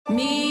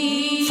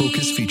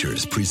Focus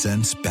Features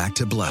presents Back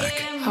to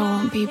Black. I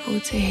want people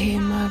to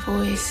hear my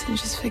voice and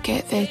just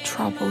forget their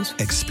troubles.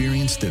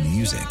 Experience the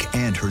music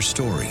and her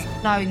story.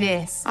 Know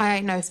this, I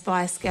ain't no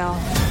Spice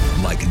Girl.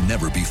 Like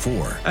never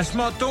before. That's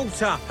my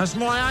daughter. That's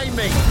my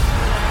Amy.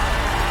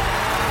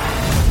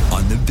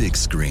 On the big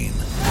screen.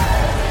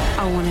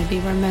 I want to be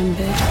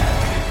remembered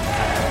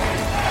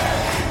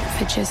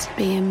for just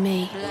being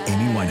me.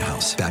 Amy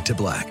Winehouse, Back to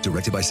Black,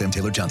 directed by Sam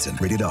Taylor Johnson.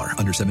 Rated R,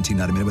 under 17,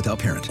 not a minute without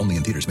parent. Only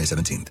in theaters May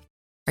 17th.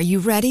 Are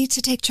you ready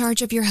to take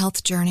charge of your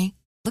health journey?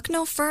 Look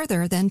no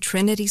further than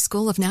Trinity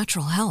School of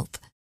Natural Health.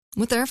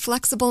 With their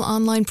flexible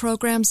online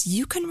programs,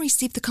 you can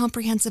receive the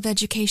comprehensive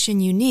education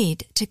you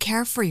need to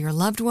care for your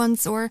loved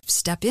ones or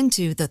step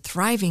into the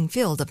thriving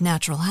field of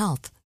natural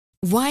health.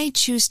 Why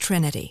choose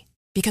Trinity?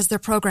 Because their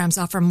programs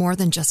offer more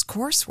than just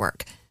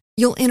coursework.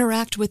 You'll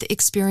interact with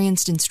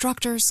experienced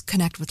instructors,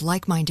 connect with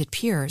like-minded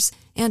peers,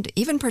 and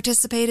even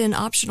participate in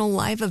optional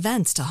live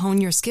events to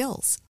hone your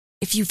skills.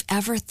 If you've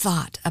ever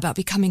thought about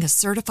becoming a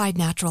certified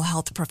natural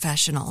health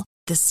professional,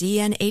 the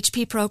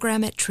CNHP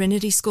program at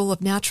Trinity School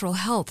of Natural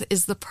Health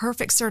is the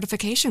perfect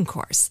certification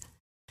course.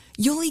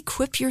 You'll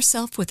equip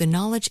yourself with the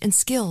knowledge and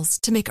skills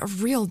to make a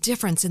real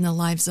difference in the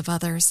lives of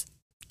others.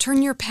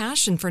 Turn your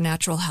passion for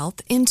natural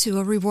health into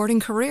a rewarding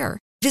career.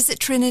 Visit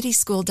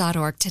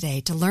trinityschool.org today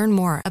to learn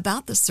more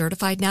about the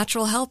Certified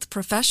Natural Health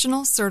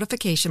Professional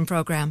Certification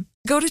Program.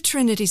 Go to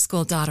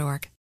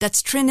trinityschool.org.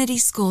 That's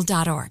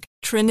trinityschool.org.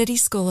 Trinity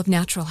School of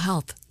Natural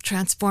Health.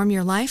 Transform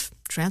your life,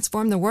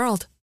 transform the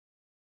world.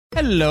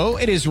 Hello,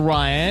 it is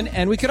Ryan,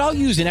 and we could all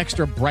use an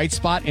extra bright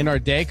spot in our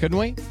day, couldn't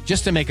we?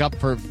 Just to make up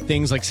for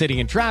things like sitting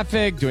in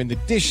traffic, doing the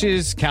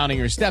dishes, counting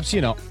your steps,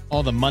 you know,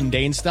 all the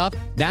mundane stuff.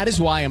 That is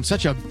why I'm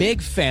such a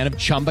big fan of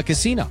Chumba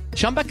Casino.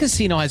 Chumba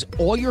Casino has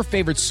all your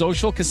favorite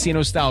social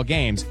casino-style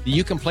games that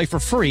you can play for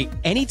free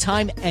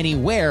anytime,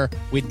 anywhere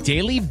with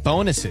daily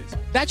bonuses.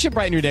 That should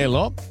brighten your day a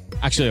little.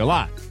 Actually, a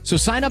lot. So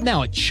sign up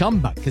now at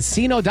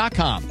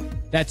ChumbaCasino.com.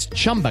 That's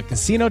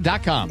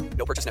ChumbaCasino.com.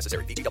 No purchase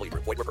necessary. VGW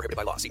Group. Void where prohibited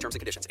by law. See terms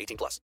and conditions.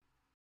 18+.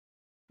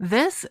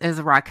 This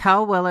is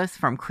Raquel Willis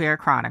from Queer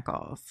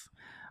Chronicles.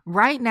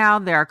 Right now,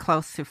 there are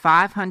close to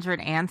 500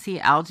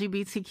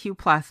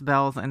 anti-LGBTQ+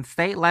 bills in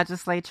state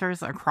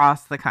legislatures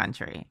across the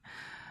country.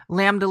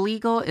 Lambda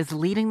Legal is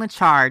leading the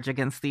charge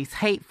against these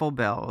hateful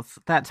bills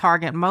that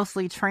target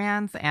mostly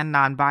trans and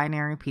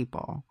non-binary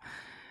people.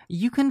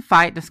 You can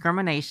fight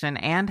discrimination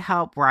and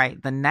help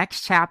write the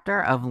next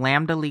chapter of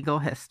Lambda Legal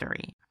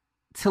history.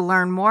 To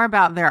learn more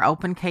about their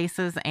open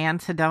cases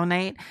and to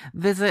donate,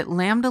 visit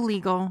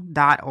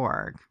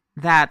lambdalegal.org.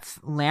 That's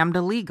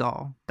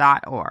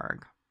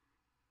lambdalegal.org.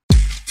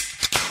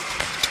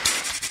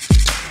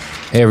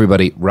 Hey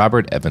everybody,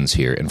 Robert Evans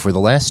here, and for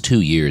the last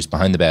 2 years,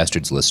 Behind the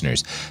Bastards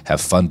listeners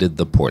have funded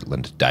the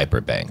Portland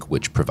Diaper Bank,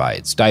 which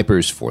provides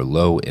diapers for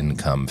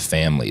low-income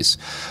families.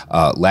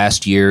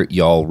 Last year,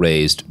 y'all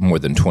raised more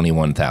than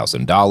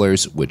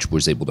 $21,000, which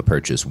was able to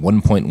purchase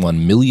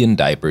 1.1 million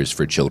diapers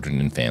for children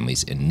and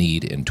families in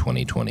need in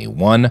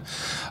 2021.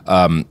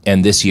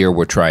 And this year,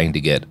 we're trying to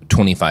get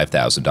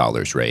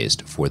 $25,000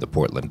 raised for the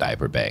Portland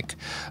Diaper Bank,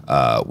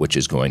 which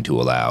is going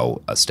to allow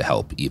us to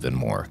help even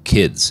more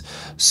kids.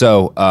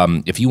 So,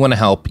 if you want to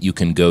help, you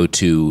can go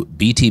to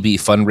BTB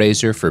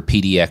Fundraiser for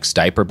PDX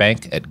Diaper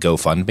Bank at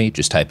GoFundMe.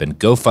 Just type in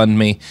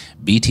GoFundMe,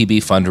 BTB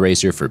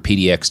Fundraiser for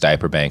PDX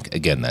Diaper Bank.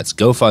 Again, that's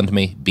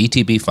GoFundMe,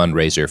 BTB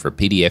Fundraiser for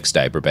PDX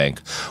Diaper Bank,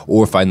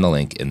 or find the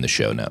link in the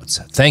show notes.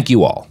 Thank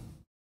you all.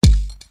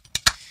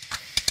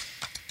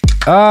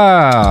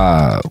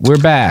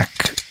 We're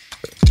back.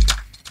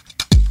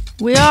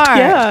 We are.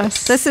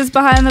 Yes. This is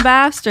Behind the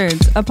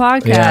Bastards, a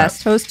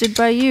podcast hosted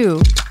by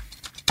you,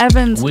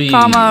 Evans,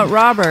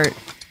 Robert.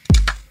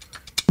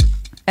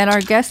 And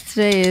our guest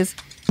today is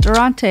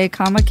Durante,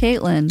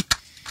 Caitlin.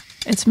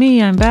 It's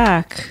me, I'm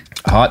back.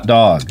 Hot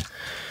dog.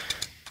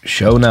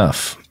 Show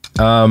enough.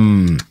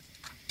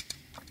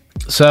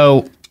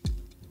 So,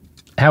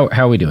 how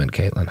are we doing,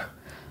 Caitlin?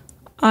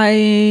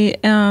 I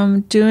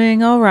am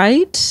doing all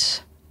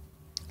right.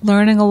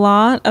 Learning a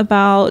lot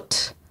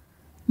about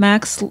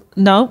Max.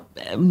 No,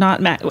 not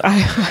Max.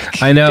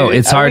 I know,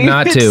 it's hard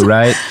not to,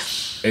 right?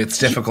 It's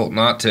difficult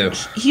not to.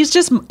 He's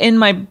just in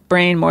my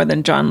brain more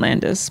than John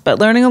Landis, but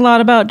learning a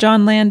lot about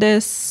John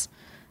Landis.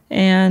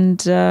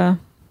 And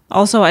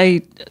also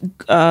I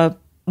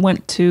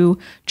went to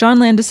John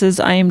Landis's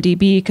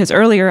IMDb because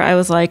earlier I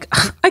was like,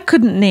 I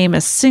couldn't name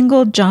a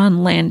single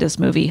John Landis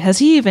movie. Has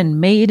he even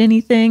made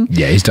anything?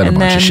 Yeah, he's done a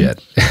bunch of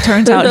shit.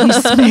 Turns out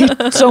he's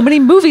made so many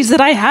movies that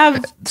I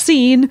have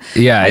seen.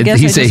 Yeah,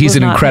 he's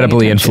an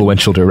incredibly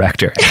influential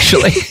director,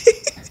 actually.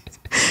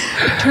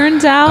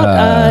 Turns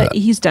out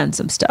he's done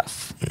some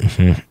stuff.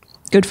 Mm-hmm.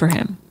 Good for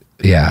him.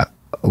 Yeah.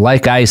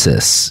 Like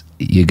ISIS,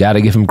 you got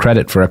to give him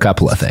credit for a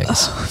couple of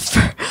things.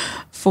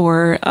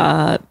 For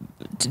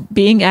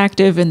being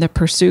active in the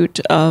pursuit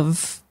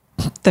of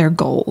their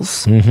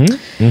goals.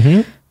 Mm-hmm.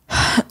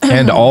 Mm-hmm.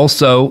 And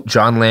also,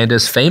 John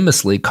Landis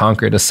famously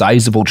conquered a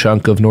sizable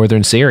chunk of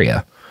northern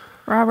Syria.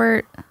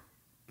 Robert,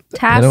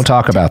 I don't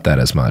talk about that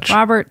as much.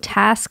 Robert,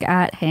 task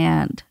at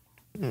hand.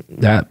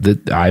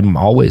 I'm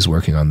always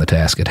working on the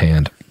task at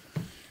hand,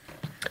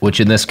 which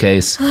in this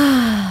case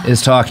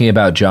is talking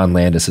about John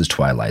Landis's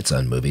Twilight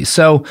Zone movie.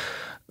 So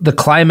the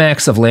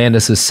climax of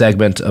Landis's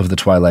segment of the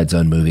Twilight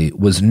Zone movie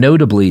was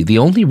notably the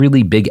only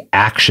really big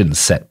action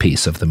set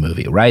piece of the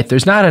movie, right?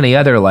 There's not any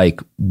other like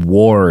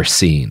war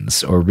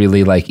scenes or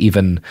really like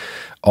even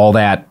all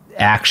that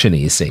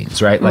action-y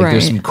scenes, right? Like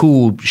there's some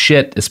cool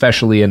shit,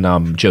 especially in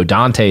Joe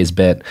Dante's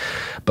bit,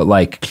 but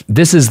like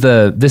this is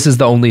the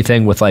only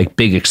thing with like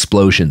big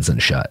explosions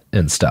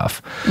and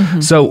stuff.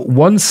 So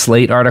one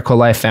Slate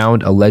article I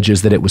found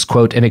alleges that it was,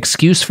 quote, an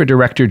excuse for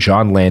director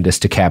John Landis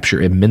to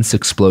capture immense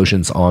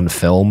explosions on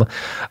film.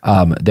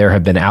 There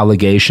have been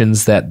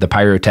allegations that the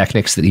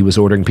pyrotechnics that he was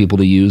ordering people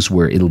to use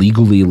were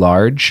illegally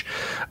large.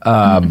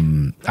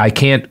 I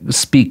can't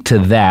speak to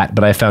that,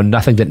 but I found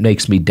nothing that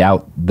makes me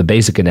doubt the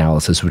basic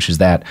analysis, which is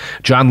that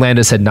John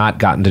Landis had not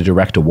gotten to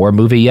direct a war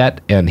movie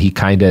yet, and he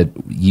kind of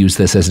used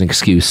this as an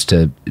excuse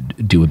to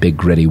do a big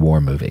gritty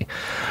war movie.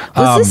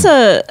 Was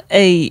this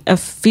a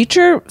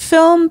feature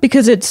film?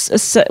 Because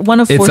it's one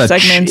of four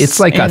segments.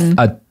 It's like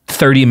a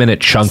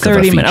 30-minute chunk of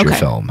a feature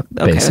film,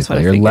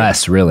 basically, or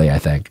less, really, I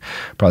think.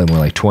 Probably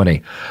more like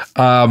 20.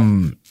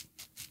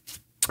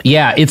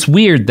 Yeah, it's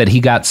weird that he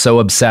got so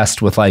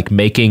obsessed with like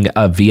making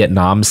a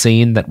Vietnam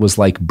scene that was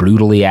like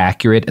brutally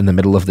accurate in the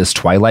middle of this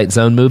Twilight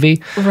Zone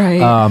movie.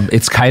 Right.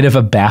 It's kind of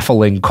a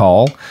baffling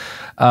call.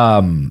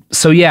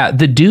 So yeah,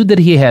 the dude that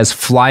he has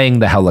flying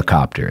the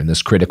helicopter in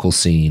this critical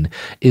scene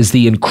is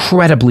the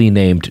incredibly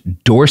named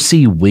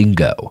Dorsey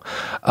Wingo.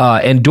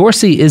 And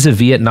Dorsey is a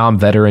Vietnam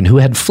veteran who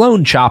had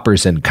flown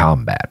choppers in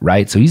combat,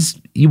 right? So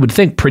you would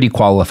think pretty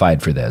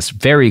qualified for this,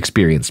 very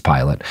experienced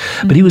pilot,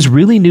 but he was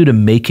really new to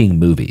making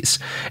movies.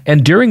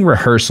 And during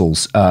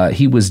rehearsals,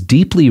 he was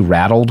deeply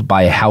rattled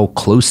by how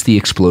close the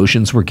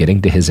explosions were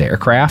getting to his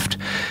aircraft.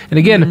 And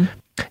again,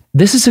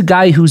 this is a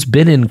guy who's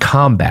been in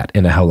combat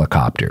in a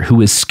helicopter,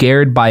 who is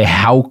scared by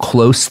how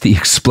close the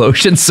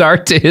explosions are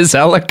to his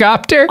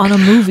helicopter. On a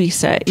movie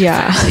set,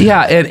 yeah.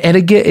 Yeah, and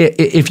again,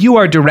 if you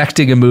are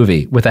directing a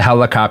movie with a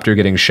helicopter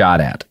getting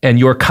shot at, and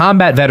your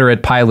combat veteran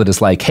pilot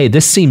is like, hey,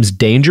 this seems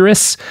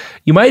dangerous,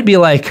 you might be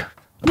like,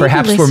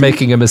 perhaps we're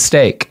making a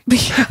mistake.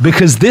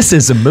 Because this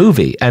is a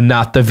movie and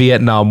not the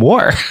Vietnam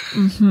War.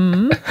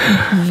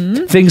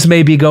 Things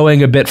may be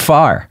going a bit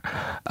far.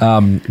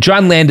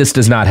 John Landis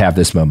does not have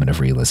this moment of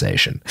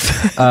realization.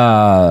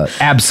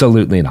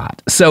 Absolutely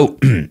not. So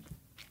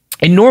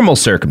in normal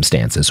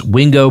circumstances,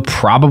 Wingo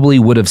probably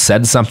would have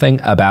said something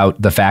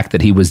about the fact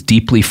that he was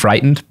deeply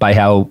frightened by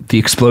how the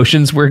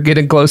explosions were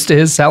getting close to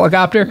his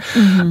helicopter.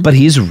 But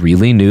he's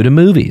really new to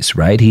movies,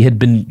 right? He had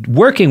been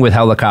working with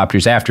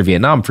helicopters after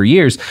Vietnam for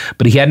years,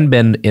 but he hadn't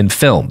been in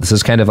film. This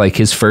is kind of like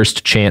his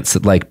first chance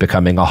at like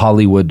becoming a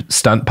Hollywood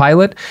stunt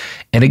pilot.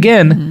 And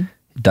again,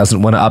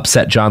 doesn't want to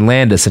upset John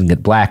Landis and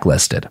get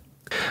blacklisted.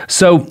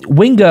 So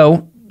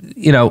Wingo,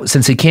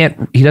 since he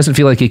doesn't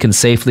feel like he can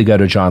safely go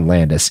to John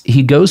Landis,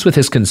 he goes with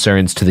his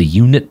concerns to the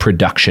unit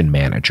production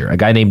manager, a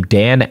guy named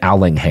Dan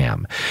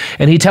Allingham.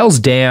 And he tells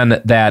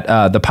Dan that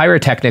the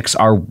pyrotechnics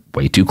are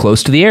way too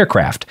close to the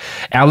aircraft.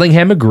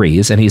 Allingham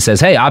agrees, and he says,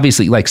 hey,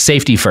 obviously, like,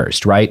 safety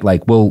first, right?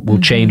 Like, we'll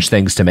change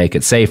things to make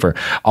it safer.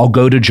 I'll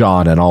go to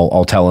John, and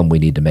I'll tell him we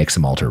need to make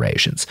some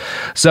alterations.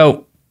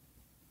 So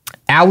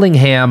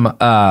Allingham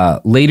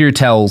later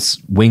tells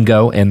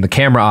Wingo and the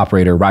camera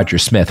operator, Roger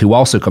Smith, who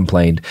also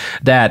complained,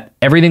 that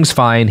everything's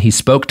fine. He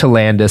spoke to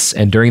Landis,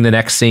 and during the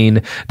next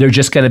scene, they're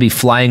just going to be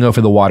flying over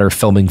the water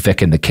filming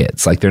Vic and the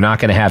kids. Like, they're not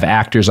going to have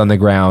actors on the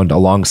ground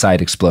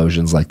alongside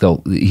explosions. Like,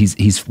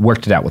 he's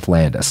worked it out with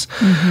Landis.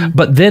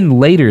 But then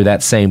later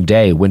that same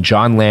day, when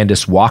John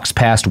Landis walks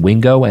past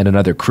Wingo and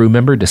another crew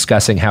member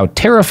discussing how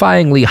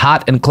terrifyingly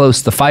hot and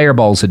close the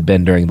fireballs had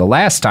been during the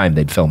last time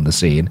they'd filmed the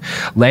scene,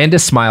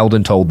 Landis smiled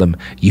and told them,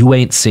 you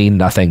ain't seen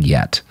nothing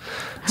yet.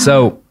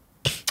 So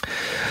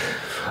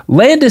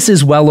Landis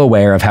is well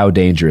aware of how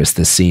dangerous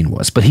this scene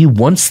was, but he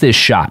wants this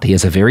shot. He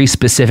has a very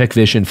specific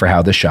vision for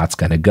how the shot's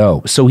going to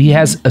go. So he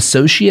has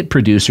associate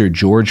producer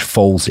George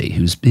Folsey,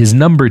 who's his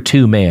number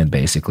two man,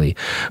 basically,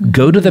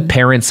 go to the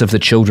parents of the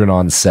children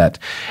on set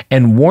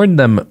and warn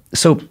them.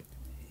 So,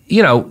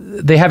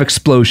 they have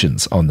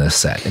explosions on this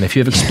set. And if you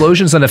have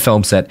explosions on a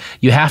film set,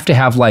 you have to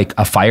have like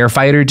a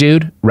firefighter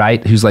dude,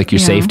 right? Who's like your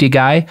safety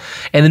guy.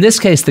 And in this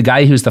case, the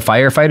guy who's the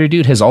firefighter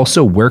dude has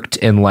also worked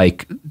in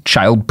like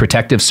child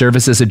protective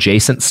services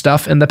adjacent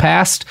stuff in the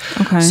past.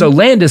 Okay. So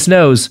Landis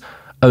knows,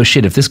 oh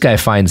shit, if this guy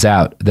finds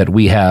out that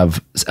we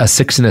have a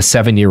 6 and a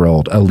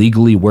 7-year-old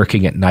illegally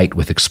working at night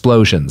with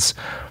explosions,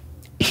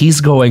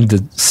 he's going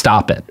to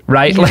stop it,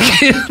 right?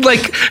 Yeah.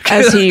 like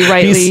as he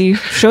rightly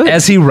should.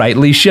 As he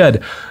rightly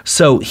should.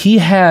 So he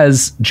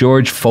has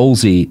George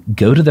Folsey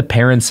go to the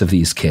parents of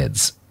these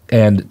kids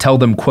and tell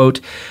them,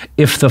 quote,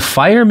 if the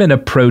firemen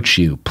approach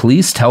you,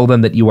 please tell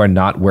them that you are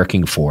not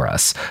working for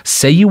us.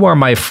 Say you are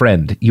my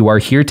friend. You are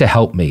here to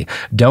help me.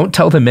 Don't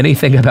tell them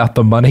anything about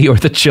the money or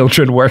the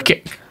children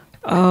working.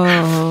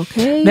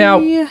 Okay.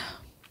 Now,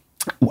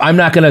 I'm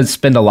not going to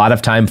spend a lot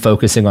of time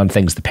focusing on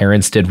things the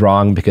parents did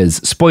wrong because,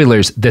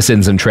 spoilers, this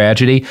ends in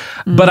tragedy.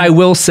 But I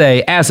will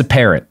say, as a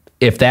parent,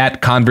 if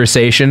that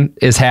conversation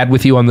is had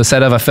with you on the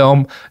set of a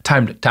film,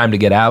 time to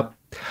get out.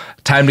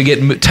 Time to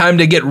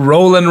get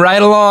rolling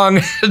right along.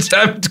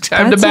 time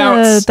to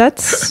bounce.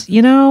 That's,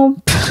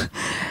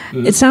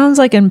 it sounds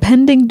like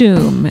impending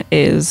doom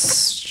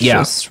is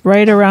just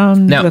right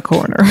around the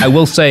corner. I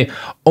will say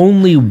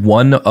only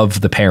one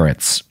of the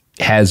parents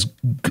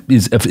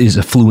is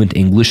a fluent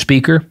English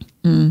speaker.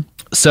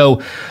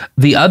 So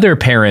the other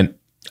parent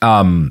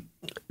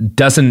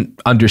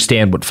doesn't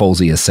understand what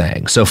Folsey is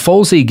saying. So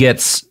Folsey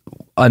gets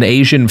an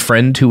Asian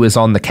friend who is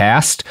on the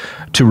cast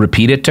to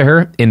repeat it to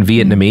her in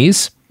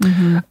Vietnamese,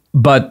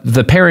 but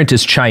the parent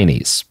is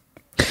Chinese.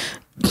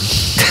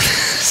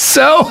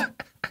 So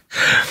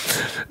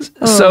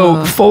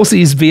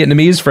Folsey's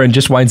Vietnamese friend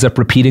just winds up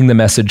repeating the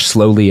message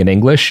slowly in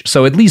English.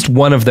 So at least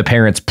one of the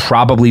parents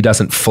probably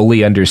doesn't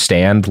fully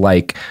understand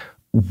like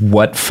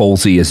what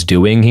Folsey is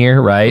doing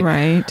here, right?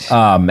 Right.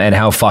 And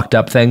how fucked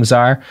up things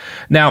are.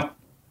 Now,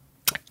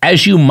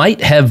 as you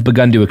might have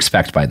begun to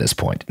expect by this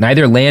point,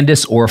 neither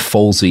Landis or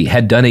Folsey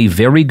had done a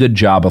very good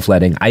job of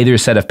letting either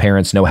set of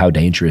parents know how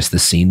dangerous the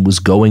scene was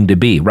going to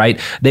be,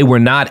 right? They were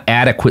not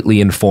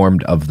adequately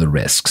informed of the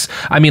risks.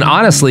 I mean,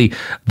 honestly,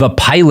 the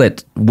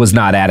pilot was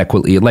not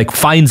adequately,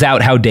 finds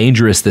out how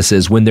dangerous this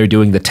is when they're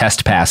doing the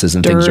test passes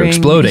and things are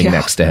exploding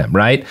next to him,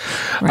 right?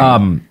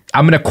 I'm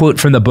going to quote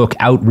from the book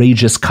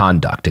Outrageous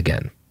Conduct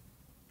again.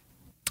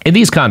 In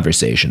these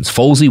conversations,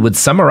 Folsey would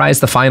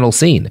summarize the final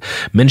scene,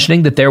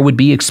 mentioning that there would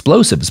be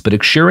explosives, but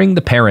assuring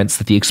the parents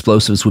that the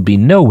explosives would be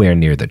nowhere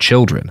near the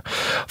children.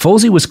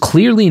 Folsey was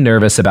clearly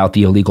nervous about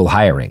the illegal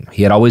hiring.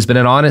 He had always been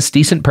an honest,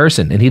 decent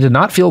person, and he did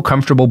not feel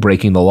comfortable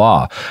breaking the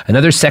law.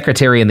 Another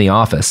secretary in the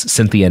office,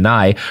 Cynthia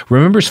Nye,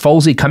 remembers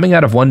Folsey coming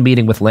out of one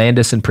meeting with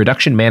Landis and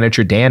production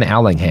manager Dan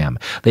Allingham.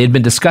 They had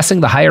been discussing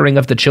the hiring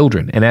of the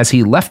children, and as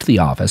he left the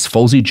office,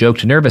 Folsey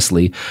joked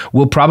nervously,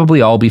 "We'll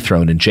probably all be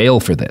thrown in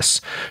jail for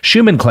this."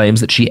 Schumann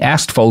claims that she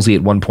asked Folsey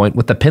at one point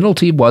what the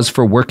penalty was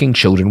for working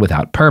children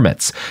without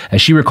permits.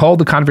 As she recalled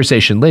the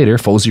conversation later,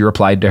 Folsey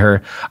replied to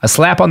her, "A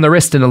slap on the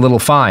wrist and a little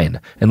fine,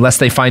 unless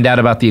they find out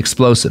about the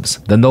explosives.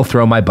 Then they'll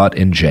throw my butt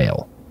in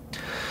jail."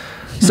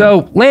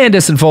 So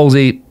Landis and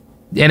Folsey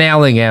and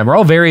Allingham are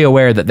all very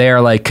aware that they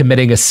are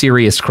committing a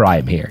serious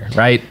crime here,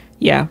 right?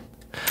 Yeah.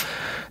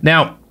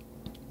 Now,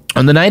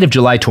 on the night of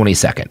July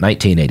 22nd,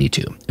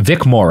 1982,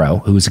 Vic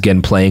Morrow, who's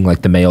again playing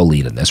the male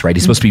lead in this, right?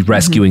 He's supposed to be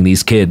rescuing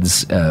these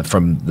kids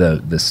from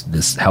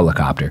this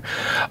helicopter.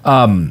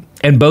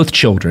 And both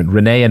children,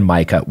 Renee and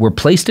Micah, were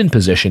placed in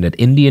position at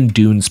Indian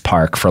Dunes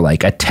Park for a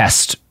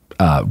test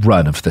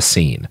run of the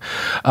scene.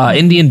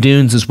 Indian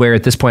Dunes is where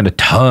at this point a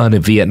ton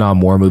of Vietnam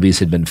War movies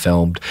had been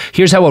filmed.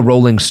 Here's how a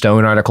Rolling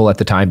Stone article at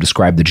the time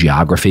described the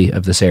geography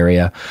of this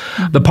area.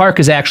 The park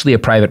is actually a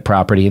private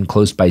property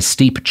enclosed by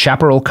steep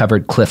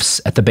chaparral-covered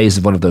cliffs at the base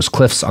of one of those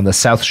cliffs on the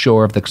south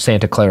shore of the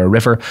Santa Clara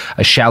River,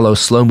 a shallow,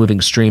 slow-moving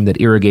stream that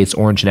irrigates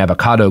orange and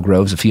avocado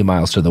groves a few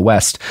miles to the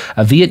west.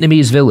 A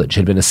Vietnamese village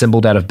had been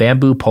assembled out of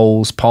bamboo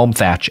poles, palm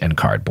thatch, and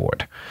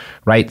cardboard.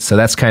 Right? So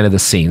that's kind of the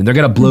scene. And they're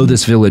going to blow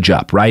this village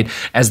up, right?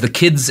 As the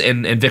kids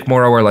and Vic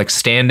Morrow are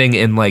standing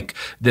in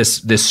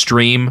this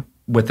stream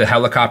with the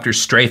helicopters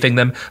strafing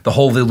them, the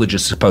whole village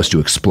is supposed to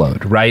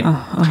explode, right?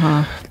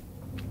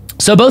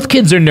 So both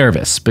kids are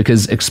nervous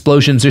because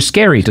explosions are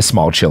scary to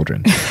small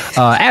children,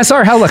 as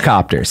are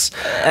helicopters.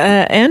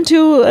 And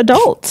to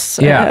adults.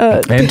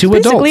 And to basically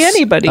adults. Basically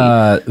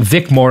anybody.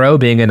 Vic Morrow,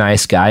 being a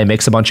nice guy,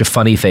 makes a bunch of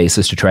funny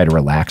faces to try to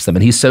relax them.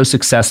 And he's so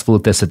successful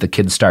at this that the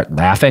kids start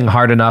laughing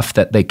hard enough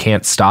that they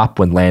can't stop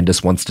when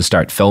Landis wants to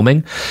start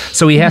filming.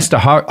 So he has to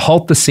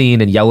halt the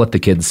scene and yell at the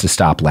kids to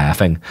stop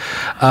laughing.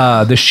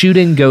 The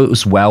shooting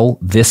goes well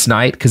this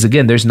night because,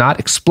 again, there's not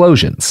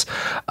explosions.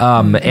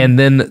 And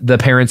then the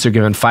parents are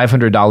given $500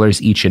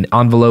 each in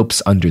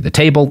envelopes under the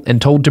table and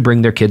told to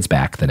bring their kids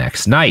back the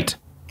next night.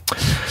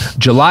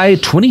 July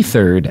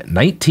 23rd,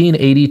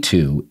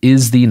 1982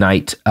 is the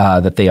night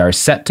that they are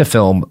set to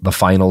film the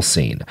final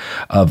scene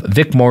of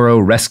Vic Morrow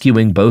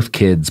rescuing both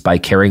kids by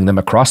carrying them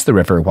across the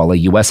river while a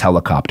U.S.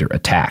 helicopter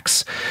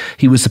attacks.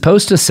 He was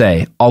supposed to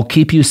say, "I'll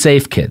keep you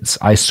safe, kids.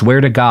 I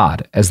swear to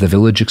God," as the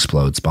village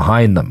explodes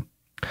behind them.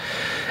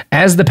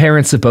 As the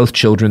parents of both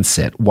children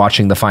sit,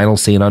 watching the final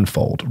scene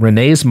unfold,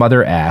 Renee's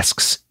mother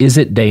asks, "Is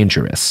it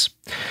dangerous?"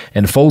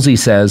 And Folsey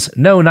says,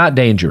 "No, not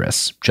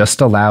dangerous,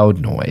 just a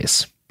loud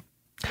noise."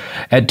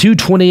 At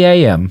 2:20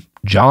 a.m.,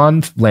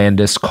 John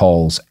Landis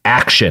calls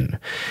action.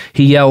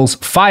 He yells,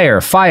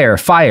 "Fire, fire,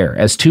 fire,"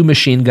 as two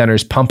machine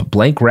gunners pump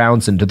blank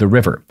rounds into the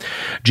river.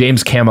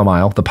 James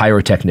Chamomile, the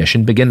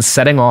pyrotechnician, begins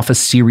setting off a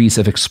series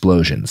of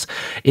explosions.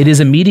 It is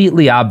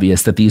immediately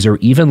obvious that these are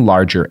even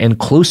larger and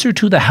closer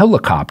to the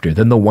helicopter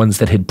than the ones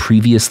that had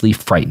previously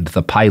frightened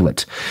the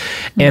pilot.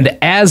 And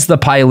as the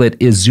pilot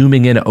is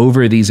zooming in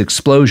over these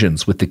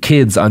explosions with the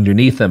kids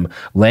underneath him,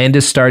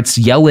 Landis starts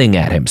yelling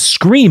at him,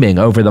 screaming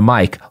over the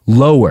mic,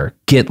 "Lower,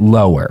 get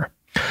lower."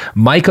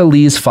 Micah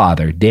Lee's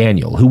father,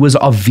 Daniel, who was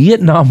a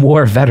Vietnam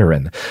War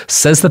veteran,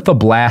 says that the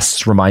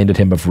blasts reminded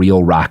him of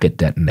real rocket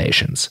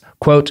detonations.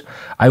 Quote,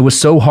 "I was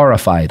so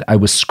horrified, I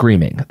was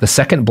screaming. The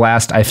second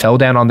blast, I fell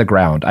down on the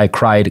ground. I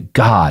cried,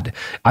 'God!'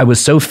 I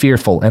was so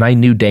fearful, and I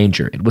knew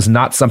danger. It was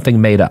not something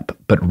made up,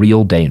 but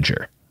real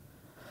danger."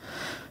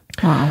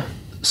 Wow.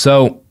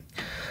 So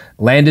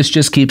Landis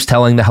just keeps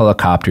telling the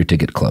helicopter to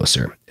get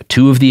closer.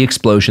 2 of the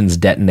explosions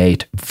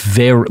detonate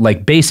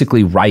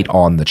basically right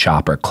on the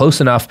chopper,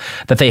 close enough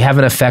that they have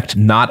an effect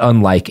not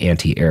unlike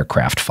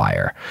anti-aircraft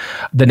fire.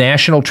 The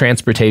National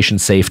Transportation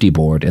Safety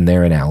Board, in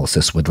their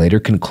analysis, would later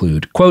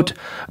conclude, quote,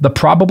 "The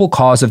probable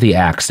cause of the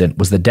accident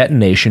was the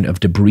detonation of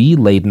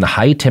debris-laden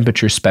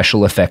high-temperature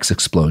special effects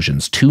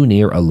explosions too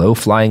near a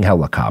low-flying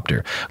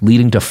helicopter,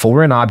 leading to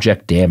foreign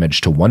object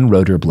damage to one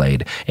rotor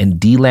blade and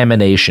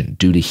delamination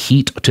due to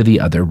heat to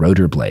the other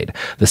rotor blade,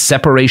 the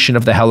separation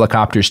of the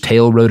helicopter's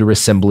tail rotor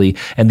assembly,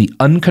 and the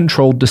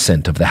uncontrolled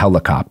descent of the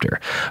helicopter.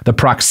 The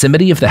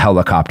proximity of the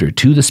helicopter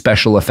to the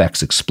special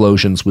effects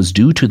explosions was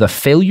due to the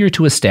failure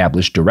to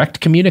establish direct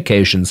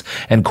communications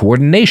and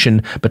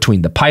coordination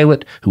between the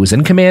pilot, who was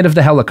in command of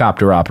the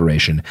helicopter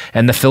operation,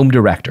 and the film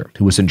director,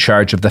 who was in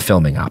charge of the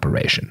filming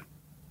operation."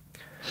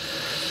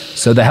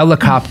 So the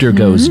helicopter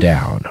goes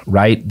down,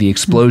 right? The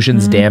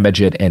explosions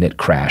damage it and it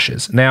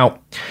crashes. Now,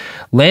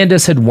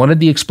 Landis had wanted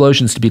the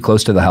explosions to be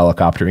close to the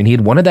helicopter, and he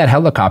had wanted that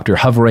helicopter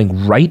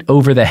hovering right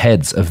over the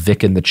heads of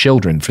Vic and the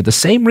children for the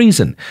same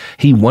reason.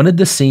 He wanted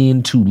the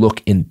scene to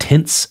look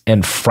intense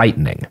and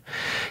frightening.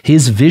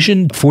 His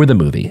vision for the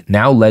movie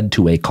now led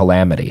to a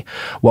calamity.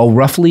 While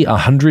roughly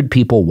 100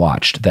 people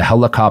watched, the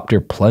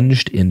helicopter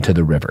plunged into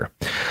the river.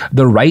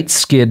 The right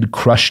skid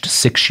crushed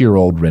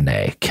 6-year-old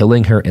Renee,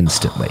 killing her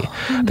instantly.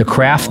 The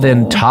craft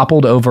then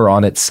toppled over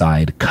on its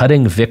side,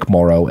 cutting Vic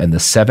Morrow and the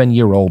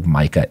 7-year-old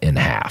Micah in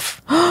half.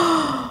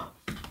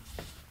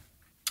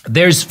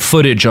 There's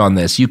footage on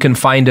this. You can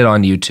find it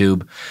on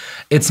YouTube.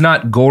 It's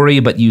not gory,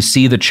 but you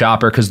see the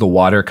chopper because the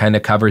water kind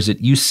of covers it.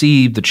 You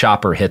see the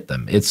chopper hit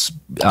them. It's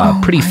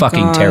pretty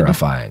fucking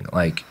terrifying.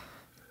 Like,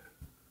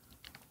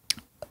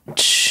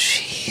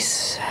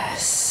 Jesus.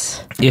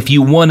 If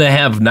you want to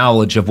have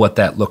knowledge of what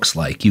that looks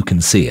like, you can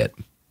see it.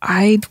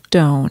 I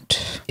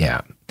don't.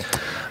 Yeah.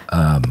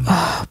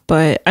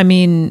 But I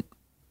mean,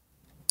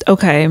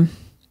 okay.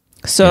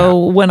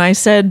 So when I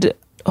said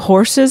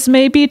horses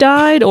maybe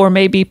died, or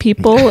maybe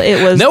people,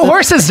 it was no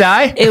horses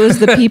die. It was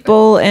the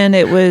people, and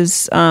it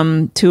was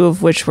 2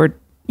 of which were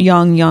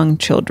young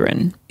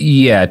children.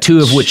 Yeah, 2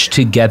 of which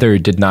together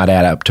did not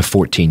add up to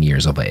 14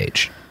 years of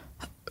age.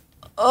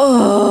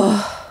 Oh,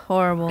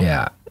 horrible.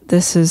 Yeah.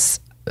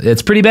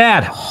 It's pretty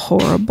bad.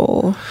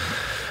 Horrible.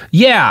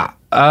 Yeah.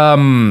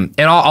 And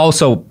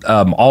also,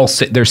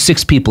 there's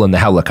 6 people in the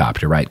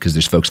helicopter, right? Because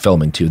there's folks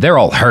filming too. They're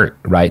all hurt,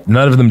 right?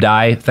 None of them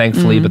die,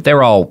 thankfully, but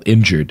they're all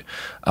injured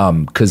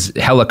because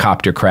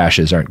helicopter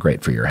crashes aren't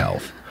great for your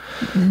health.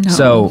 No.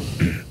 So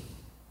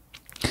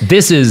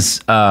this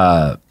is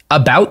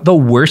about the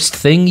worst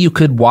thing you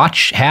could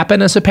watch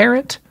happen as a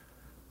parent.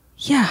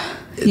 Yeah.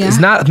 There's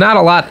not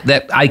a lot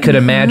that I could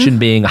imagine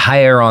being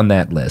higher on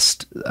that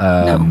list.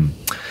 No.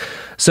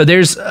 So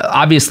there's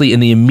obviously in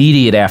the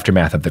immediate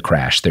aftermath of the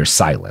crash, there's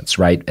silence,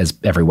 right? As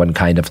everyone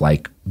kind of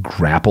like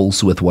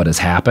grapples with what has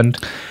happened.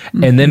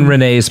 And then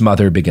Renee's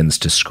mother begins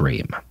to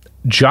scream.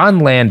 John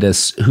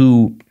Landis,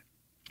 who,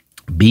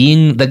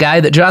 being the guy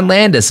that John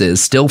Landis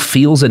is, still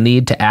feels a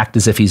need to act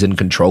as if he's in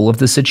control of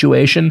the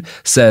situation,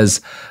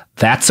 says,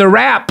 "That's a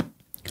wrap."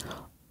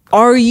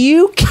 Are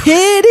you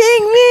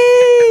kidding me?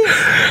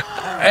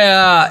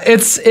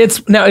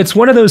 It's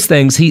one of those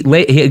things. He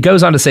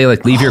goes on to say,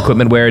 like, leave your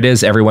equipment where it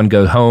is. Everyone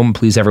go home.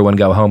 Please, everyone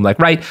go home. Like,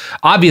 right.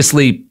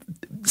 Obviously,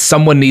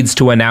 someone needs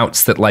to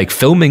announce that, like,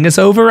 filming is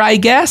over, I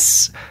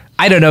guess.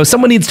 I don't know.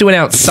 Someone needs to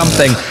announce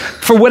something.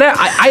 For whatever,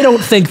 I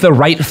don't think the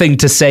right thing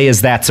to say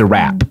is that's a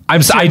wrap. I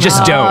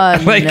just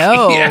don't. Like,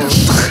 no. Yeah,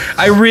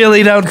 I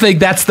really don't think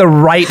that's the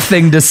right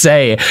thing to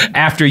say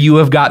after you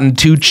have gotten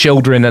 2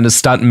 children and a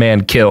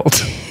stuntman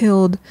killed.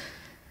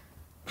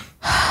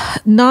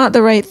 Not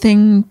the right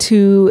thing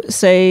to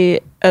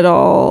say at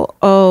all.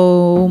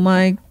 Oh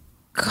my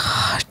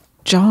God.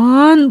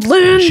 John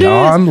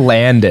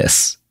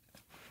Landis.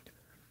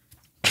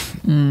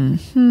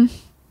 Mm-hmm.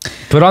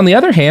 But on the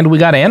other hand, we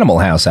got Animal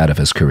House out of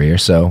his career,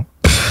 so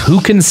who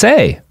can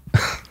say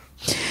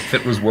if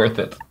it was worth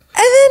it?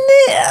 And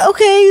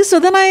then, so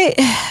then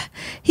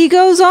he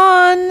goes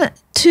on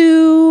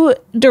to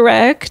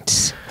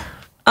direct,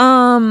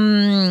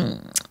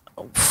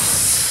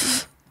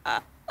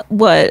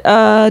 what?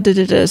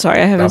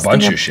 Sorry, I have a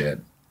bunch of shit.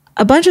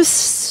 A bunch of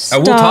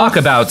stuff. We'll talk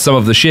about some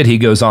of the shit he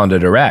goes on to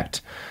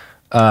direct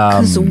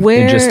in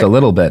just a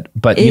little bit.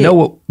 But you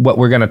know what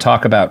we're going to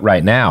talk about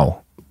right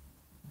now,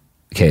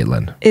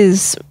 Caitlin?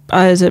 Is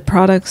it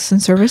products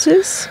and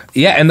services?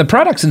 Yeah, and the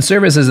products and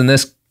services in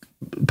this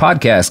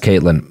podcast,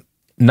 Caitlin,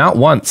 not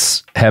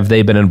once have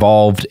they been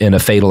involved in a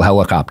fatal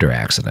helicopter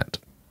accident.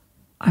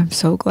 I'm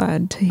so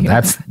glad to hear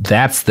that.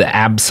 That's the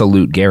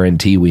absolute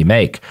guarantee we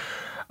make.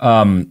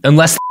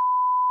 Unless the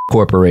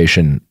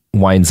corporation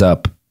winds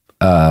up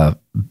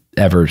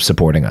ever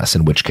supporting us,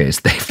 in which case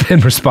they've been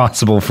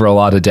responsible for a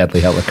lot of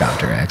deadly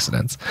helicopter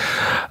accidents.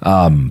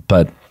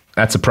 But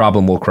that's a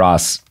problem we'll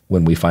cross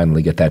when we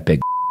finally get that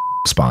big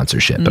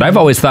sponsorship. But I've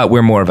always thought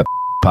we're more of a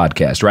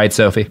podcast, right,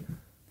 Sophie?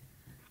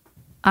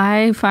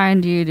 I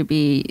find you to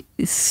be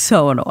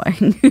so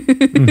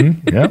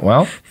annoying. Yeah,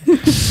 well.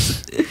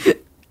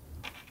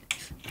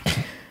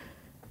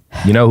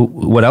 You know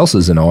what else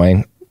is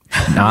annoying?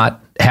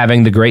 Not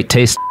having the great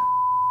taste.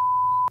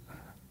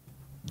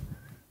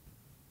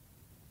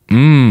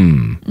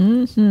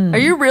 Are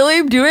you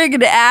really doing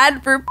an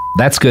ad for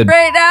That's good.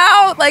 right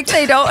now? Like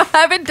they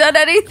haven't done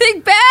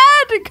anything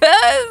bad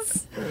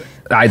because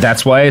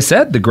That's why I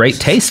said the great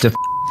taste of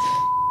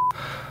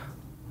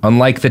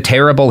unlike the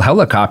terrible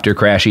helicopter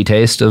crashy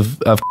taste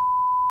of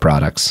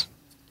products.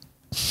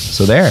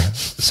 So there,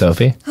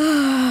 Sophie.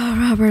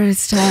 Robert,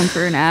 it's time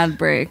for an ad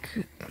break.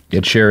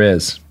 It sure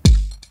is.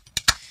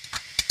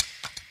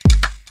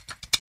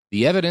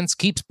 The evidence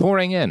keeps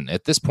pouring in.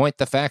 At this point,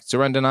 the facts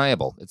are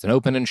undeniable. It's an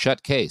open and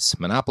shut case.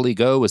 Monopoly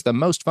Go is the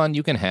most fun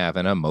you can have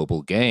in a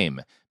mobile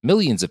game.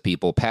 Millions of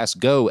people pass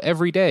Go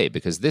every day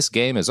because this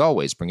game is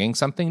always bringing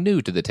something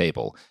new to the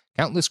table.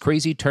 Countless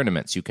crazy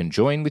tournaments you can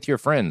join with your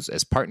friends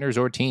as partners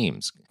or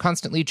teams.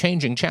 Constantly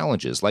changing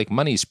challenges like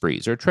money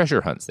sprees or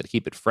treasure hunts that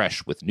keep it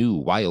fresh with new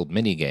wild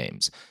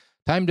mini-games.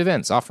 Timed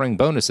events offering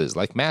bonuses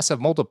like massive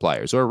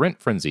multipliers or rent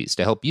frenzies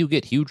to help you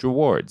get huge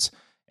rewards.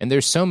 And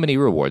there's so many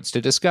rewards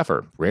to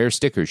discover. Rare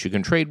stickers you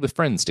can trade with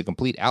friends to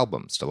complete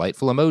albums,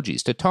 delightful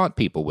emojis to taunt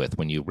people with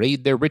when you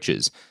raid their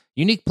riches,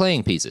 unique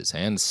playing pieces,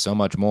 and so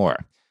much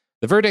more.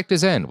 The verdict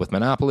is in with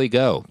Monopoly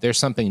Go. There's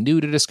something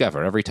new to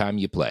discover every time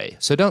you play.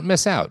 So don't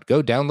miss out.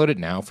 Go download it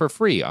now for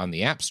free on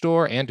the App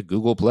Store and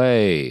Google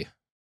Play.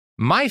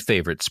 My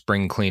favorite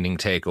spring cleaning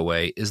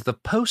takeaway is the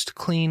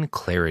post-clean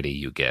clarity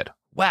you get.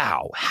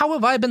 Wow, how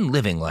have I been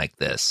living like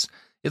this?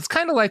 It's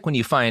kind of like when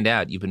you find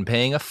out you've been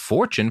paying a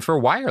fortune for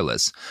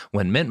wireless,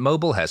 when Mint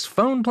Mobile has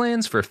phone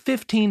plans for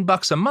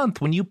 $15 a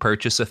month when you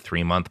purchase a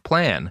 3-month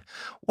plan.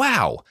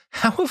 Wow,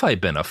 how have I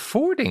been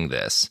affording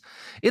this?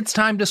 It's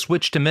time to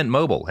switch to Mint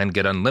Mobile and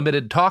get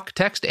unlimited talk,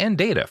 text, and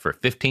data for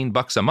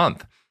 $15 a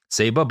month.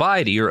 Say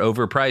bye-bye to your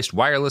overpriced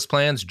wireless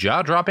plans,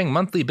 jaw-dropping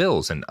monthly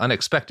bills, and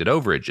unexpected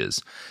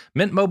overages.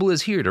 Mint Mobile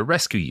is here to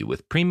rescue you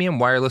with premium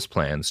wireless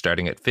plans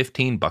starting at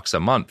 $15 a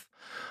month.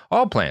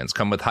 All plans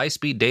come with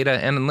high-speed data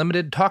and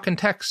unlimited talk and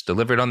text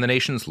delivered on the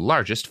nation's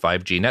largest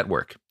 5G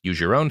network. Use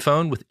your own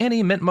phone with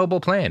any Mint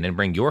Mobile plan and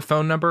bring your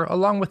phone number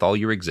along with all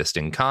your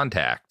existing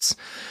contacts.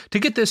 To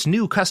get this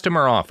new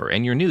customer offer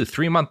and your new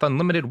 3-month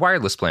unlimited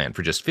wireless plan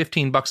for just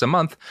 $15 a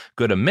month,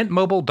 go to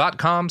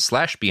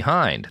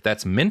mintmobile.com/behind.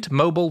 That's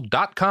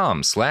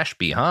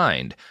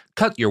mintmobile.com/behind.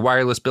 Cut your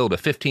wireless bill to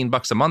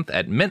 $15 a month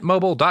at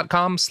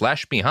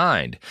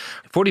mintmobile.com/behind.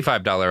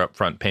 $45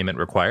 upfront payment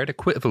required,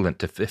 equivalent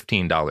to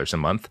 $15 a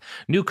month.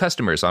 New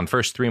customers on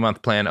first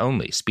 3-month plan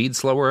only. Speed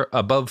slower,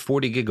 above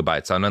 40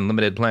 gigabytes on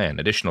unlimited plan.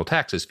 Additional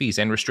taxes, fees,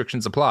 and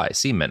restrictions apply.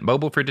 See Mint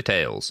Mobile for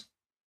details.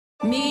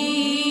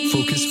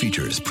 Focus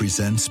Features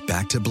presents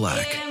Back to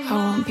Black. I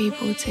want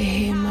people to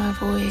hear my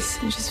voice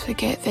and just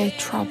forget their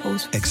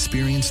troubles.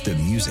 Experience the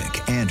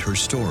music and her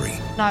story.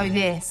 Know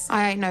this.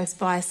 I ain't no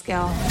Spice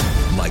Girl.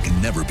 Like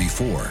never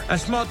before.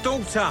 That's my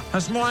daughter.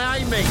 That's my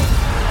Amy.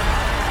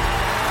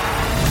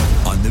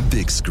 On the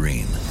big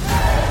screen.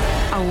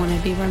 I want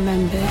to be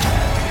remembered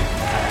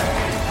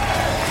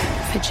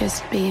for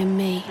just being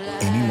me.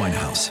 Amy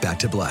Winehouse, Back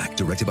to Black,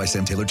 directed by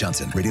Sam Taylor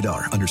Johnson. Rated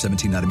R, under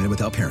 17, not a minute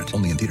without parent.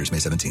 Only in theaters May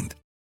 17th.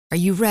 Are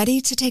you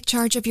ready to take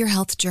charge of your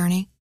health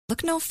journey?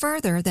 Look no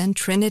further than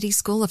Trinity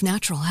School of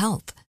Natural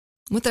Health.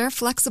 With their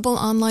flexible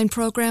online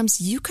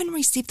programs, you can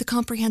receive the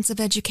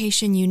comprehensive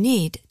education you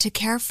need to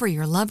care for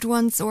your loved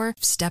ones or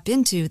step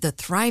into the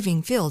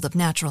thriving field of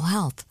natural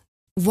health.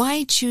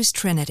 Why choose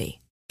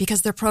Trinity?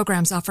 Because their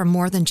programs offer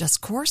more than just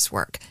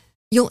coursework.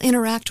 You'll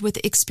interact with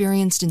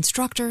experienced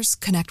instructors,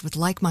 connect with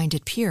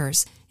like-minded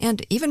peers,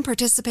 and even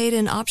participate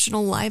in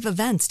optional live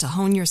events to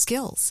hone your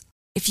skills.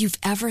 If you've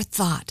ever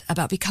thought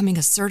about becoming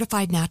a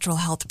certified natural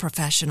health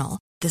professional,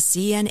 the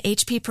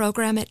CNHP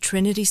program at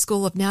Trinity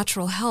School of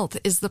Natural Health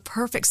is the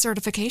perfect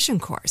certification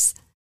course.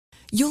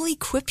 You'll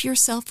equip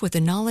yourself with the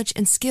knowledge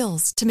and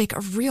skills to make a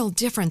real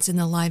difference in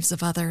the lives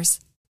of others.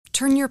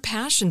 Turn your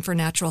passion for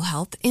natural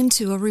health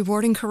into a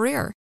rewarding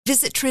career.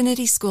 Visit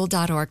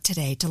trinityschool.org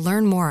today to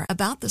learn more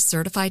about the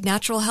Certified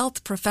Natural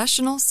Health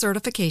Professional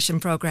Certification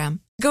Program.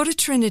 Go to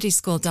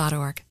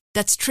trinityschool.org.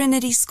 That's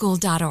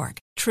trinityschool.org.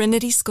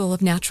 Trinity School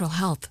of Natural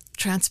Health.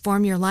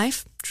 Transform your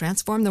life,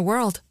 transform the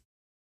world.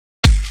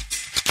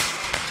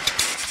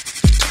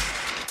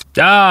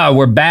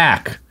 We're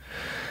back.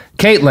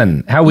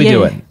 Caitlin, how we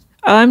doing?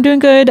 I'm doing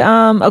good.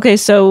 Okay,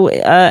 so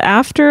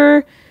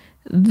after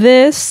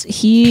this,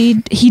 he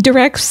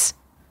directs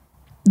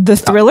the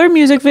Thriller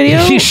music video.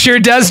 He sure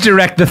does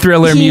direct the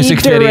Thriller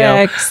music video. He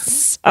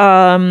directs,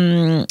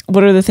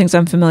 what are the things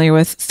I'm familiar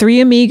with? Three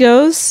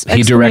Amigos.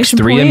 He directs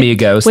Three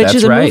Amigos, which that's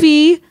is a right.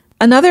 movie.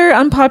 Another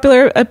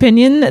unpopular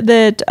opinion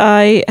that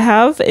I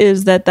have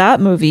is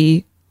that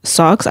movie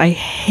sucks. I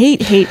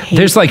hate.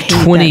 There's like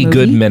 20 that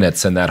good movie.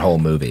 minutes in that whole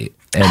movie,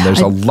 and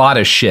there's a lot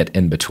of shit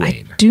in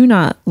between. I do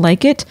not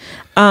like it.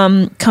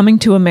 Coming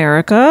to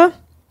America.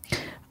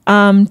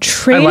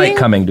 Trading I like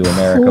Coming to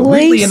America.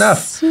 Weirdly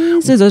enough,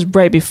 this was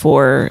right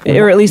before,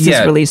 or at least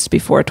it's released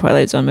before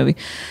Twilight Zone movie.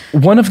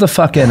 One of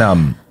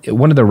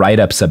the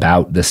write-ups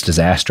about this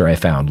disaster I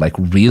found like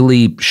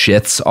really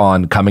shits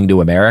on Coming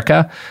to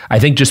America. I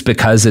think just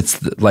because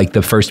it's like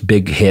the first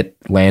big hit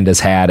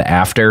Landis had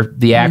after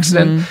the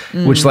accident,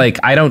 which like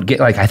I don't get.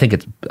 Like I think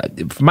it's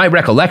my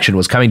recollection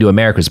was Coming to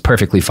America is a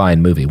perfectly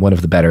fine movie, one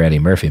of the better Eddie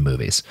Murphy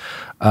movies.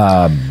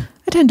 I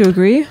tend to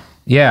agree.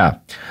 Yeah,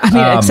 I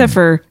mean, except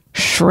for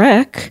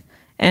Shrek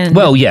and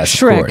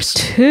Shrek of course.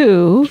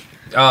 2.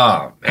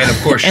 Oh, and of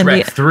course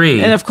Shrek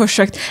 3. And of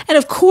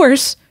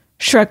course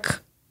Shrek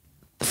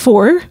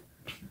 4.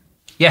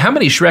 Yeah, how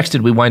many Shreks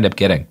did we wind up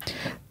getting?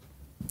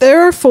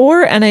 There are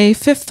 4, and a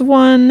 5th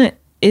one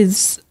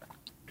is,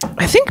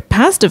 I think,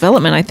 past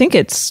development. I think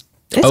it's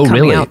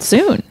coming out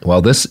soon.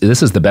 Well, this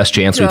is the best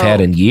chance we've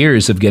had in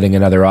years of getting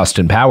another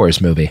Austin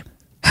Powers movie.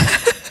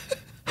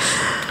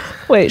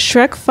 Wait,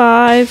 Shrek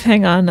 5,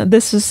 hang on.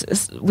 This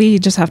is, we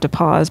just have to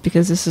pause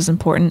because this is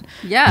important.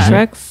 Yeah.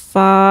 Shrek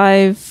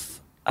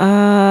 5,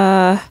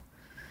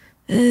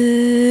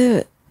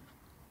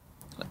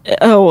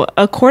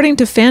 according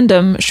to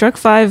fandom, Shrek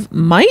 5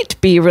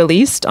 might be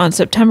released on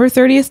September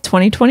 30th,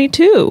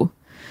 2022.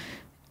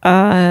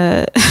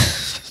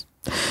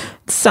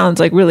 Sounds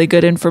like really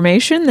good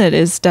information. That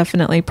is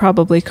definitely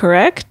probably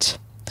correct.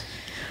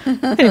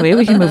 Anyway,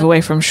 we can move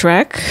away from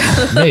Shrek.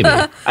 Maybe.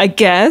 I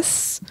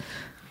guess.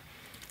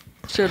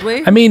 Should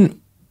we? I mean,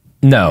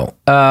 no.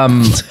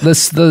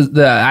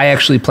 I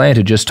actually plan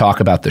to just talk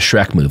about the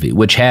Shrek movie,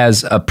 which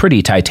has a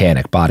pretty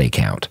titanic body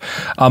count.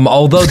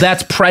 Although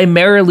that's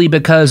primarily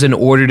because in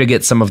order to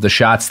get some of the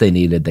shots they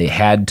needed, they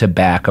had to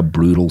back a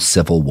brutal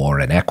civil war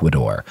in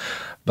Ecuador.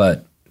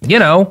 But you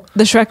know,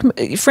 the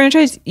Shrek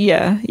franchise,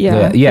 yeah.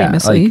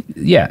 Famously.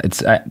 Like, it's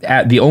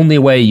the only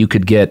way you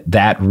could get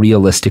that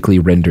realistically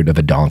rendered of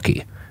a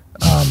donkey.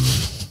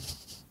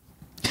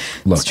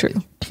 Look, it's true.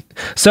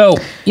 So,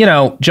 you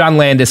know, John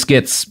Landis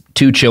gets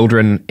 2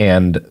 children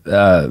and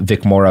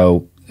Vic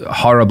Morrow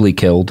horribly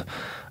killed.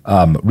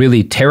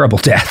 Really terrible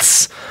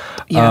deaths.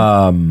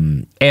 Yeah.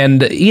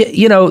 And,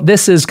 you know,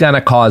 this is going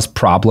to cause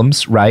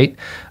problems, right?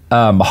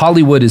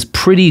 Hollywood is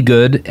pretty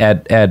good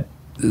at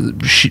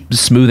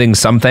smoothing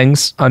some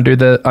things under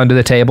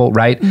the table,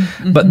 right?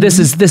 Mm-hmm. But this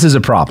is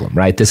a problem,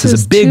 right? This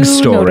is a big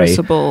story.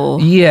 Noticeable.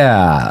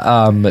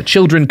 Yeah,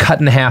 children cut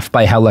in half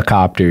by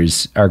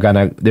helicopters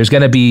there's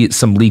gonna be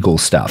some legal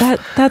stuff.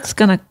 That's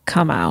gonna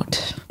come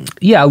out.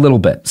 Yeah, a little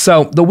bit.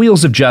 So the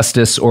wheels of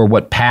justice, or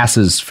what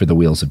passes for the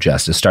wheels of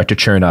justice, start to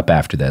churn up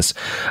after this.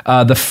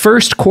 The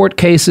first court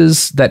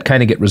cases that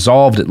kind of get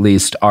resolved, at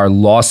least, are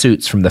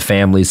lawsuits from the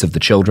families of the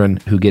children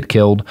who get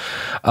killed.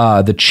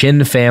 The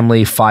Chin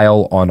family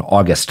file on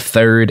August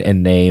 3rd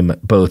and name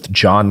both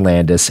John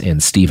Landis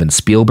and Steven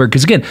Spielberg.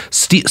 Because again,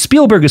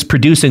 Spielberg is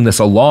producing this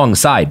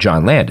alongside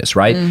John Landis,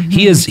 right? Mm-hmm.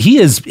 He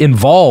is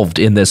involved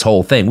in this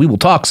whole thing. We will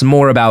talk some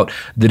more about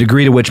the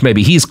degree to which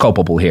maybe he's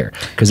culpable here,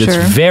 because it's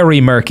very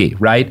murky,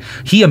 right?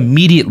 He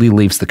immediately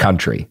leaves the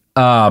country.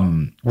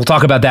 We'll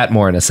talk about that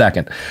more in a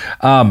second.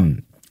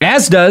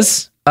 As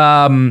does,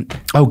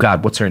 oh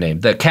God, what's her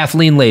name? The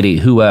Kathleen lady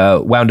who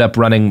wound up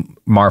running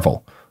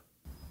Marvel.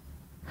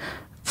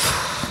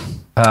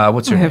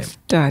 What's her name?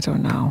 I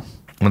don't know.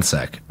 One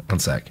sec.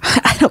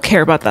 I don't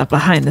care about that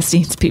behind the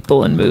scenes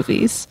people in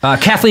movies.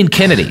 Kathleen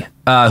Kennedy,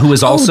 who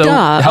is also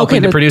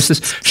helping to produce this.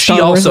 She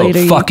also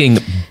fucking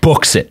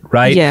books it,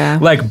 right? Yeah.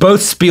 Like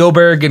both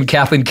Spielberg and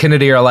Kathleen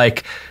Kennedy are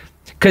like,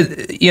 because,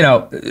 you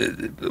know,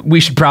 we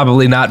should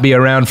probably not be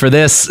around for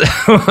this.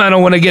 I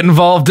don't want to get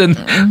involved in.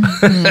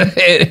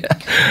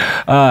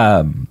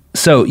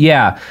 So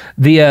yeah,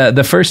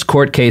 the first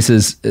court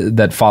cases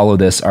that follow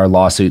this are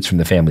lawsuits from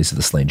the families of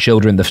the slain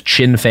children. The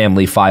Chin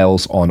family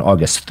files on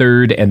August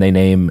 3rd, and they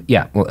name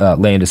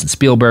Landis and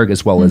Spielberg,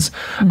 as well as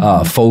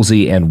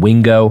Folsey and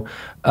Wingo.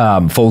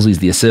 Folsey's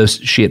the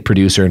associate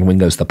producer and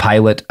Wingo's the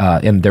pilot,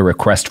 in their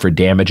request for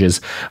damages.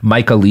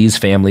 Micah Lee's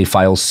family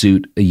files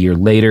suit a year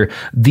later.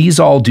 These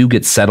all do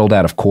get settled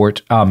out of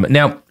court.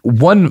 Now,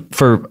 one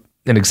for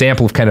an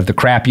example of kind of the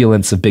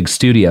crapulence of big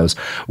studios,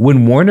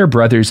 when Warner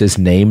Brothers is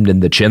named in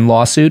the Chin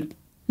lawsuit,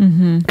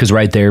 because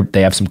right there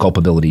they have some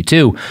culpability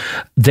too,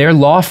 their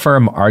law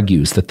firm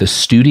argues that the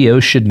studio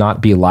should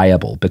not be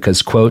liable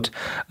because, quote,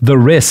 the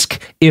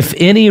risk, if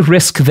any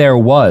risk there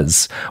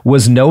was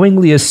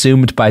knowingly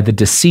assumed by the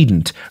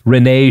decedent,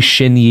 Renee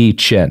Shin-Yi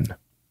Chin,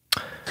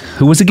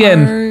 who was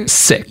again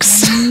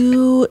 6.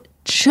 You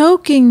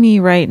choking me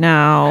right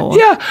now.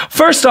 Yeah.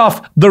 First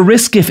off, the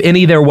risk, if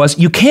any there was,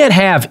 you can't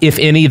have if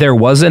any there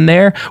was in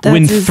there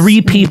when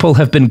 3 people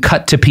have been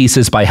cut to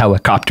pieces by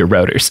helicopter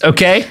rotors.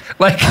 Okay?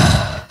 Like,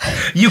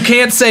 you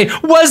can't say,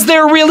 was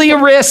there really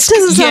a risk?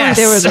 Doesn't sound like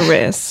there was a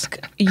risk.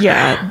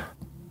 Yeah.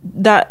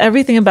 That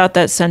everything about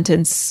that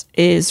sentence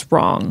is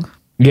wrong.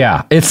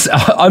 Yeah, it's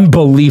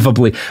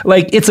unbelievably,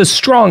 like, it's a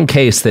strong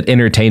case that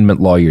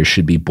entertainment lawyers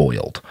should be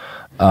boiled.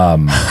 So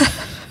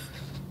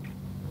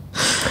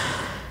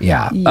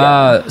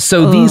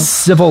these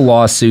civil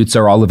lawsuits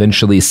are all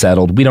eventually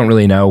settled. We don't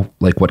really know,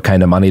 like, what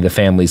kind of money the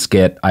families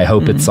get. I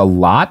hope it's a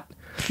lot.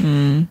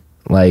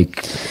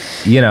 Like,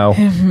 you know,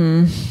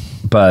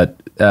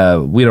 but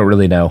we don't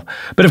really know.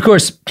 But of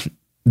course,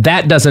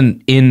 that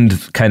doesn't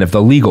end kind of the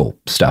legal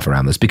stuff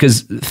around this,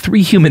 because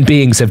 3 human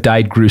beings have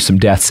died gruesome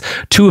deaths.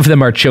 2 of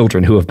them are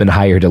children who have been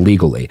hired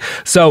illegally.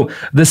 So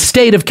the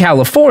state of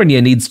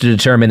California needs to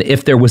determine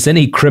if there was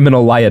any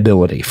criminal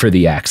liability for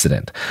the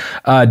accident.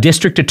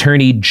 District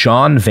Attorney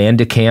John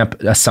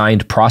Vandekamp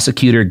assigned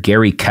prosecutor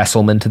Gary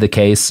Kesselman to the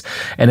case,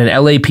 and an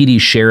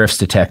LAPD sheriff's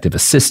detective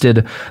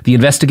assisted. The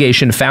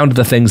investigation found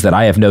the things that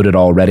I have noted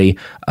already.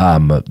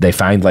 They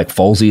find, like,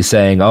 Folsey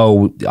saying,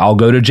 "Oh, I'll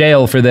go to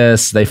jail for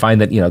this." They find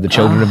that, you know, the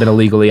children have been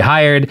illegally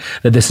hired,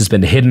 that this has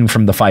been hidden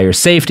from the fire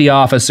safety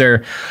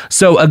officer.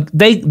 So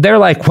they're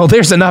like, well,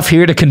 there's enough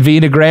here to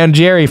convene a grand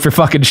jury for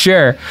fucking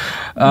sure.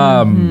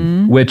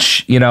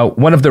 Which, you know,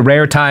 one of the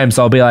rare times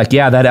I'll be like,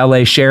 yeah, that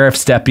LA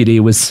sheriff's deputy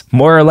was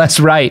more or less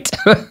right.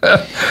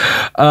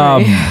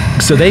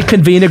 So they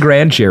convene a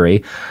grand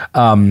jury.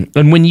 And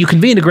when you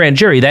convene a grand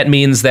jury, that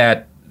means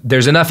that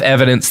there's enough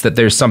evidence that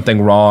there's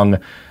something wrong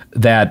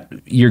that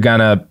you're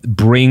going to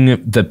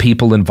bring the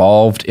people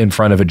involved in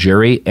front of a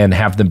jury and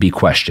have them be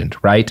questioned,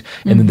 right?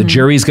 And then the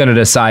jury's going to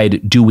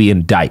decide, do we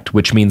indict?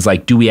 Which means,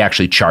 like, do we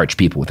actually charge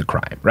people with a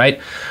crime,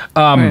 right?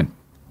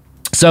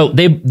 So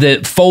the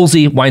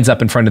Folsey winds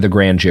up in front of the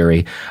grand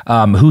jury,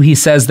 who he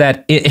says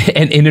that,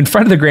 and in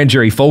front of the grand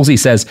jury, Folsey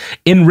says,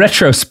 in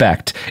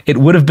retrospect, it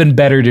would have been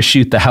better to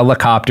shoot the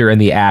helicopter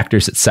and the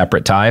actors at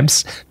separate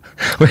times,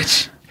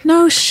 which...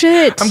 No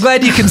shit. I'm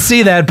glad you can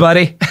see that,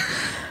 buddy.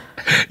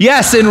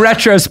 Yes, in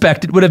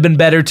retrospect, it would have been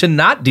better to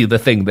not do the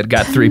thing that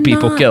got 3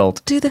 people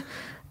killed.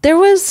 There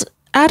was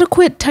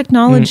adequate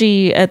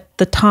technology at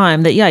the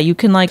time that, you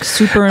can, like,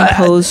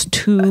 superimpose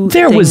 2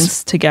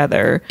 things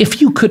together.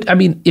 If you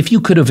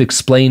could have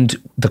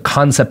explained the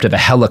concept of a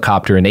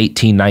helicopter in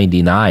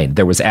 1899,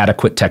 there was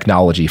adequate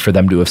technology for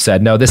them to have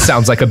said, no, this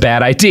sounds like a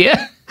bad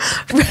idea.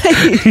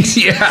 Right.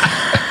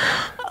 Yeah.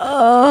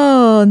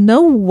 Oh,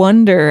 no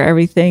wonder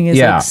everything is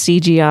like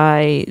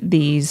CGI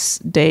these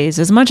days.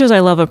 As much as I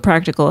love a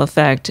practical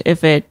effect,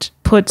 if it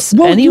puts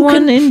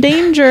anyone in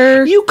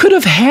danger. You could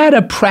have had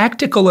a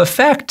practical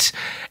effect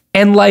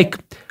and, like,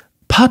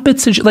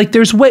 puppets and like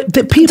there's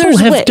people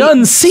have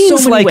done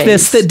scenes like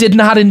this that did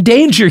not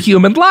endanger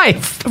human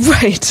life.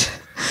 Right.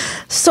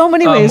 So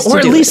many ways or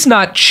at least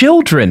not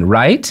children,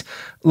 right?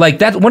 Like,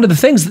 that one of the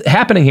things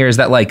happening here is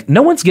that, like,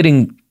 no one's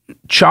getting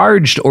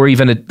charged or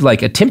even,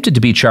 like, attempted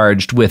to be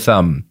charged with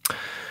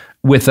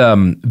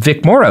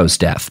Vic Morrow's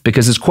death,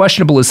 because as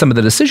questionable as some of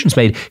the decisions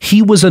made,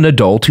 he was an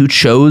adult who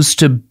chose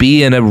to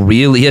be in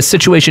a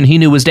situation he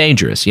knew was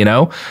dangerous, you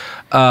know?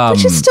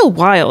 Which is still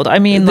wild. I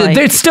mean, like,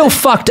 they're still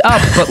fucked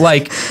up, but,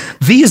 like,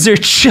 these are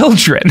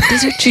children.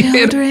 These are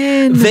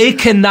children. They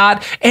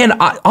cannot, and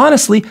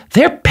honestly,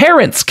 their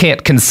parents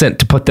can't consent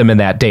to put them in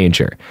that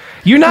danger.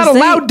 You're not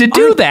allowed to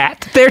do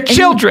that. They're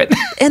children.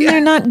 And they're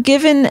not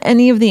given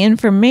any of the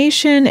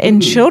information, and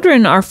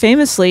children are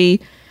famously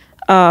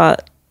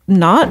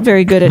not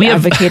very good at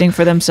advocating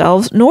for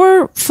themselves,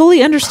 nor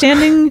fully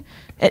understanding.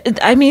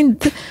 I mean...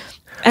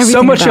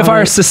 So much of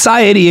our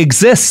society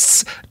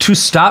exists to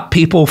stop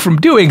people from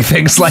doing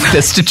things like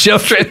this to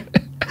children.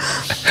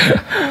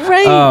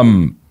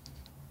 Right.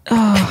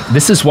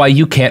 This is why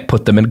you can't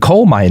put them in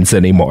coal mines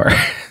anymore.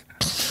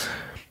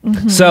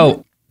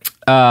 So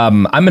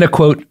I'm going to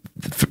quote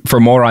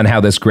for more on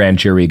how this grand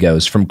jury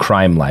goes from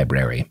Crime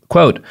Library.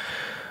 Quote,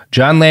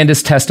 John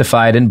Landis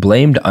testified and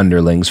blamed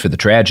underlings for the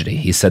tragedy.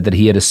 He said that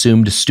he had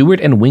assumed Stewart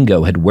and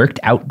Wingo had worked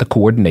out the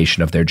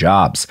coordination of their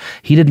jobs.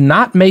 He did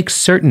not make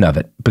certain of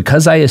it,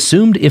 because I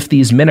assumed if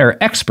these men are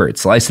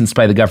experts licensed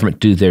by the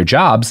government to do their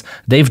jobs,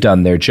 they've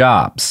done their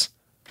jobs.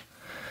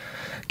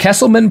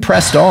 Kesselman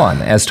pressed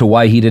on as to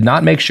why he did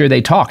not make sure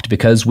they talked,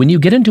 because when you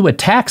get into a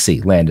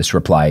taxi, Landis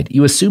replied,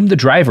 you assume the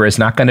driver is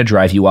not going to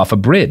drive you off a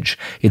bridge.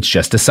 It's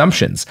just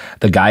assumptions.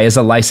 The guy is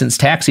a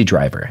licensed taxi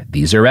driver.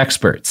 These are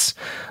experts.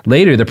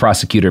 Later, the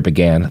prosecutor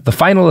began, the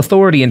final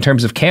authority in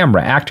terms of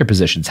camera, actor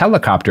positions,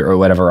 helicopter, or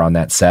whatever on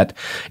that set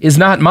is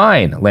not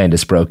mine,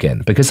 Landis broke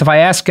in, because if I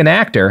ask an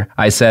actor,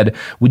 I said,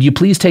 would you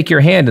please take your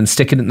hand and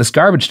stick it in this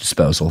garbage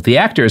disposal? The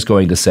actor is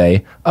going to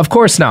say, of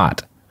course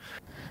not.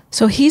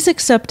 So he's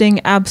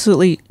accepting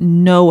absolutely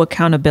no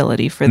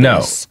accountability for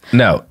this.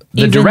 No.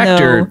 The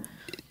director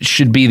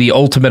should be the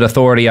ultimate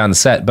authority on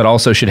set, but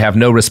also should have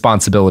no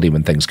responsibility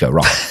when things go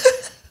wrong.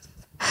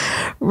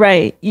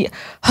 Right. Yeah.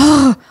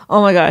 Oh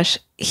my gosh.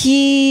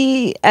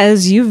 He,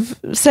 as you've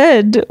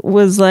said,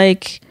 was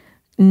like,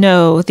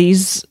 no,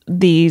 these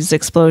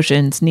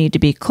explosions need to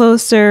be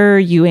closer.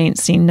 You ain't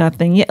seen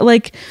nothing yet.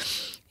 Like,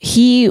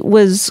 he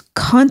was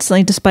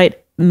constantly, despite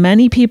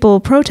many people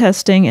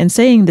protesting and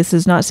saying this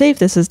is not safe,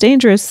 this is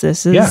dangerous,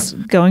 this is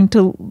going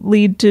to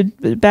lead to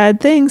bad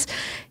things,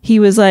 he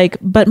was like,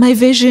 but my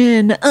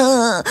vision,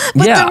 but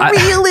the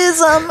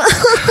realism.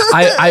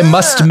 I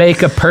must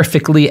make a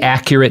perfectly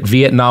accurate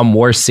Vietnam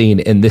War scene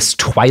in this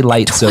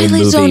Twilight Zone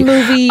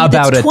movie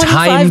about a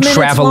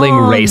time-traveling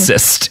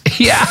racist.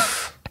 Yeah.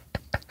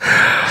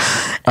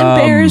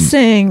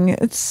 Embarrassing.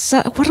 It's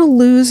what a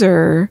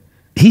loser.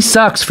 He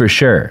sucks for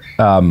sure.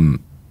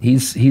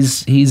 He's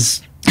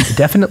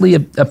definitely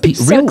a he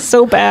sucks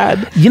so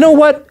bad. You know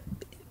what?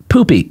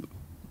 Poopy.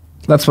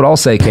 That's what I'll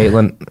say,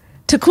 Caitlin.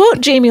 To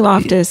quote Jamie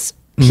Loftus,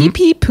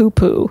 pee-pee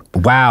poo-poo.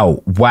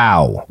 Wow.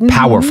 Mm-hmm.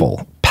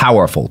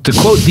 Powerful. To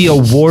quote the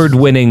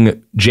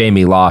award-winning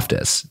Jamie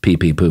Loftus,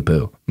 pee-pee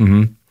poo-poo.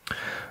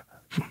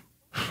 Mm-hmm.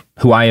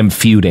 Who I am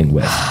feuding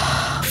with.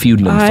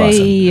 Feuding and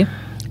fussing.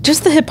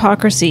 Just the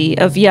hypocrisy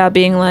of,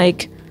 being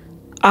like,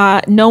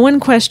 no one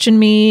question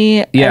me.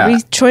 Yeah.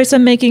 Every choice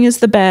I'm making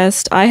is the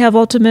best. I have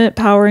ultimate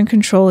power and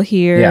control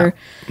here. Yeah.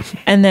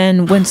 And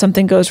then when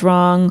something goes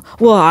wrong,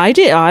 well, I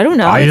don't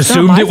know. I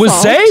assumed it was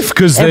safe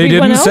because they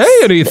didn't say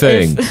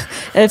anything.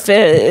 If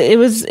it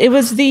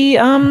was the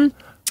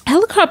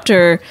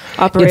helicopter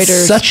operator's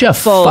it's such a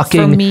fault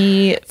for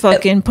me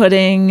fucking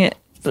putting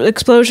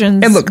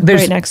explosions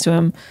right next to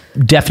him.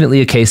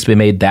 Definitely a case to be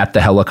made that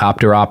the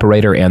helicopter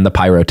operator and the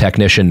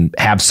pyrotechnician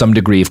have some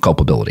degree of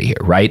culpability here,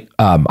 right?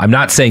 I'm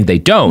not saying they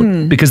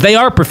don't, because they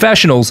are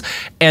professionals,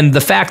 and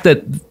the fact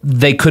that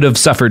they could have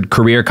suffered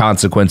career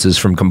consequences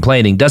from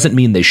complaining doesn't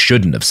mean they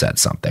shouldn't have said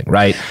something,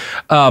 right?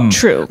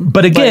 True.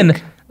 But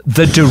again,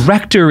 the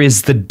director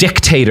is the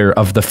dictator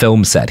of the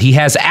film set. He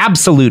has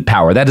absolute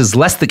power. That is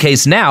less the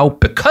case now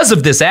because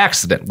of this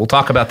accident. We'll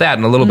talk about that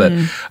in a little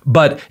bit.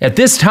 But at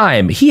this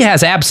time, he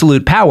has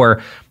absolute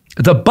power.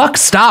 The buck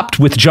stopped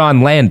with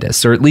John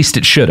Landis, or at least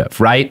it should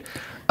have, right?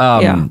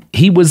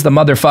 He was the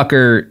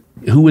motherfucker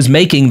who was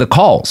making the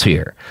calls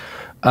here.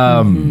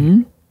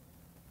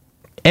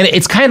 And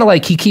it's kind of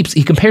like he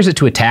compares it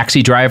to a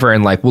taxi driver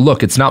and like, well,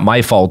 look, it's not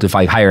my fault if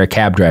I hire a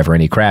cab driver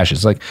and he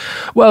crashes. Like,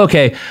 well,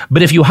 okay,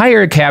 but if you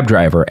hire a cab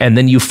driver and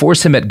then you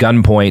force him at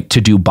gunpoint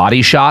to do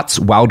body shots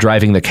while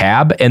driving the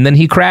cab and then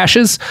he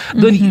crashes,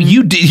 then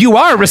you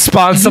are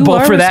responsible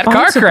for that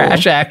car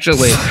crash,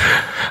 actually.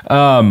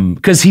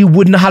 Because he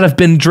would not have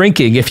been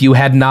drinking if you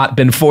had not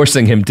been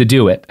forcing him to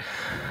do it.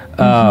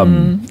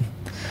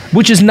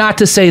 Which is not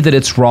to say that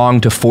it's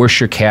wrong to force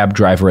your cab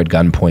driver at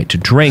gunpoint to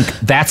drink.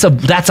 That's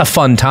a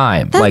fun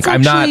time. That's like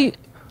I'm not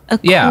a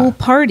cool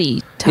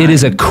party time. It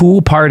is a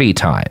cool party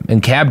time,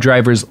 and cab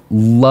drivers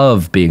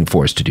love being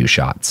forced to do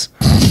shots.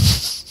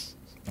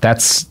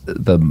 That's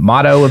the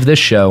motto of this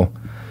show.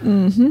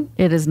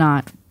 It is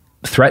not.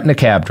 Threaten a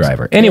cab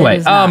driver.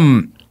 Anyway,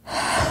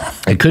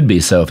 it could be,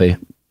 Sophie.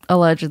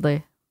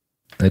 Allegedly.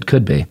 It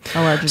could be.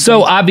 Allegedly.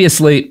 So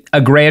obviously,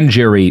 a grand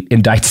jury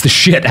indicts the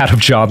shit out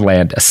of John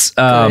Landis.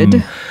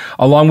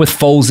 Along with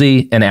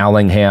Folsey and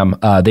Allingham,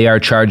 they are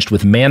charged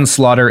with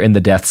manslaughter in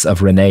the deaths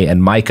of Renee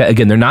and Micah.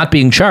 Again, they're not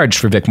being charged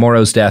for Vic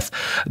Morrow's death.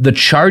 The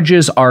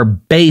charges are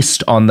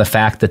based on the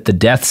fact that the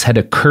deaths had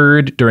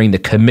occurred during the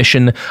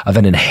commission of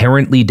an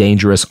inherently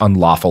dangerous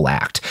unlawful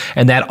act.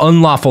 And that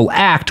unlawful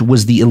act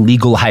was the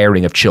illegal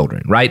hiring of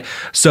children, right?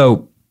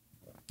 So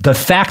the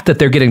fact that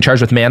they're getting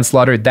charged with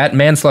manslaughter, that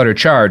manslaughter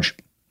charge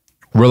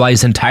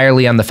relies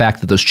entirely on the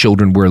fact that those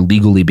children were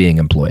legally being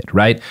employed,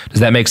 right?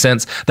 Does that make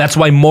sense? That's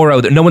why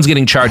no one's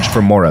getting charged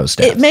for Morrow's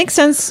death. It makes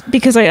sense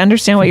because I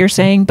understand what you're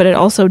saying, but it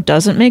also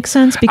doesn't make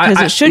sense because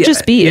it should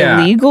just be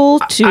illegal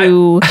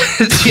to...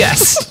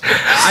 yes.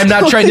 I'm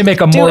not trying to make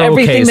a moral do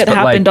everything case, that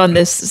happened on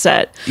this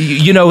set.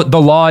 You know,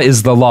 the law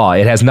is the law.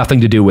 It has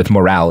nothing to do with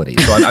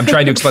morality. So I'm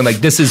trying to explain,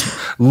 like, this is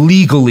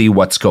legally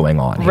what's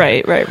going on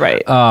here.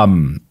 Right.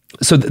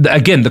 So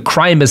again, the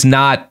crime is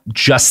not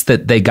just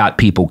that they got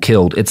people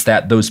killed. It's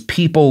that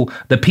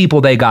the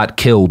people they got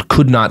killed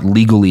could not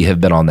legally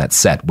have been on that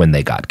set when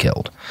they got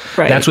killed.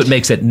 Right. That's what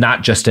makes it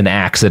not just an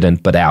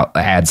accident, but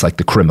adds like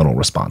the criminal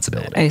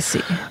responsibility. I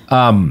see.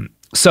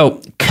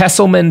 So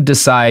Kesselman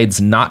decides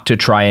not to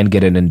try and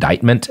get an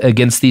indictment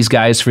against these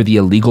guys for the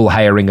illegal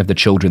hiring of the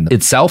children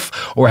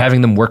itself or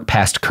having them work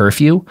past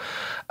curfew.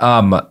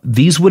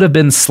 These would have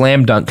been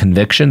slam dunk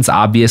convictions.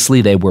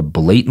 Obviously, they were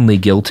blatantly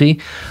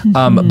guilty,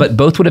 but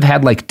both would have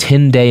had like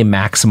 10-day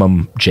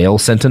maximum jail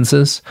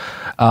sentences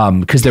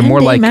because they're more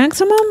like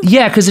maximum.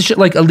 Yeah, because it's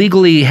like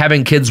illegally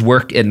having kids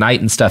work at night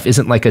and stuff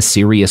isn't like a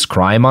serious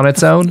crime on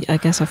its own. I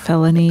guess a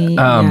felony.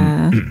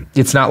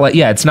 It's not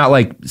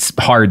like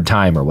hard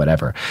time or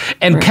whatever.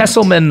 And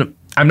Kesselman,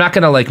 I'm not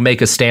going to like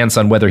make a stance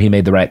on whether he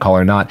made the right call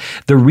or not.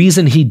 The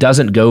reason he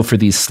doesn't go for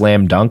these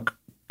slam dunk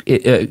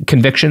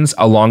convictions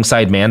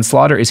alongside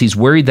manslaughter is he's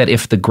worried that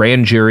if the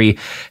grand jury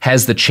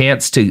has the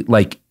chance to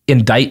like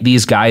indict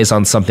these guys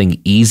on something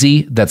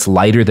easy that's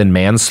lighter than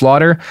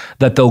manslaughter,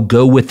 that they'll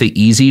go with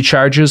the easy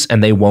charges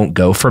and they won't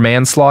go for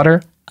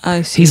manslaughter.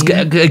 I see. He's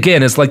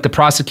again, it's like the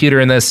prosecutor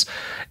in this.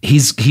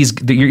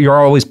 You're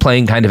always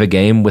playing kind of a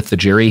game with the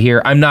jury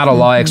here. I'm not a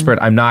law expert.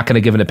 I'm not going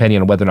to give an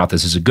opinion on whether or not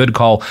this is a good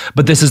call,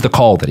 but this is the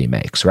call that he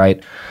makes,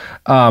 right?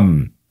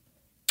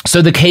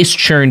 So the case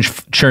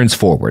churns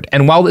forward.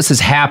 And while this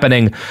is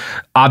happening,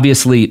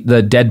 obviously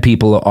the dead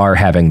people are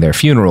having their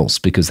funerals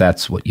because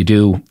that's what you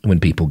do when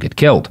people get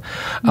killed.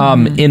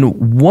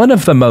 In one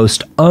of the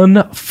most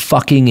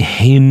unfucking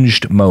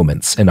hinged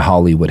moments in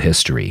Hollywood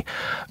history,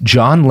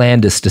 John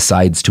Landis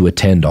decides to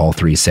attend all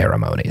 3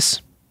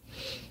 ceremonies.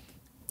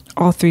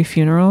 All 3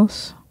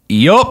 funerals?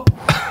 Yup.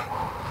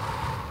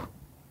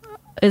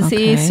 Is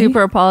he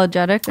super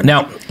apologetic?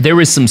 Now,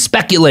 there is some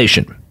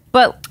speculation.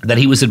 But that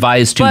he was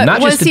advised to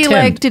not just attend. Was he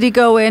like, did he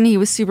go in? He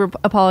was super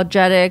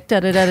apologetic.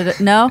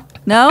 No?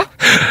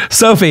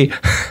 Sophie,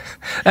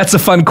 that's a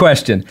fun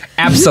question.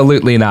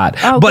 Absolutely not.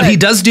 But he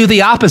does do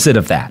the opposite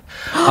of that.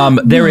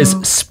 There is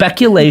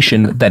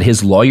speculation that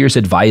his lawyers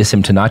advise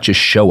him to not just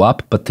show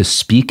up, but to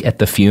speak at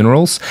the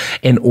funerals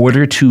in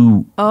order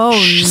to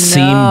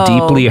seem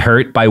deeply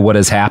hurt by what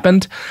has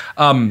happened.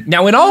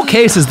 Now, in all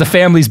cases, the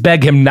families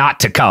beg him not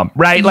to come,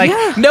 right? Like,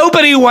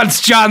 nobody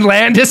wants John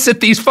Landis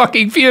at these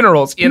fucking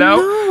funerals, you know?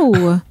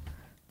 No.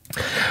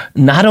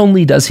 Not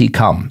only does he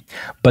come,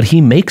 but he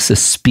makes a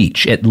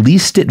speech, at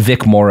least at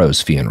Vic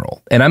Morrow's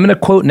funeral. And I'm going to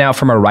quote now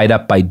from a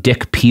write-up by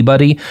Dick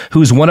Peabody,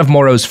 who's one of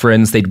Morrow's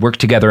friends. They'd worked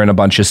together in a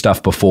bunch of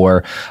stuff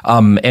before.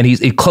 And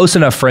he's a close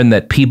enough friend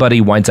that Peabody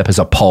winds up as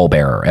a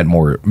pallbearer at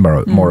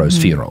Morrow's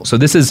funeral. So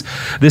this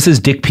is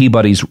Dick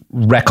Peabody's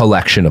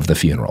recollection of the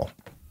funeral.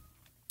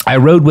 I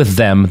rode with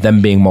them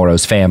being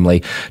Morrow's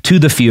family, to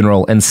the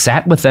funeral and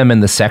sat with them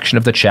in the section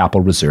of the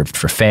chapel reserved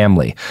for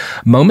family.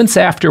 Moments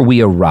after we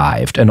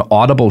arrived, an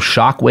audible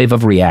shockwave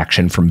of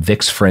reaction from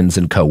Vic's friends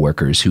and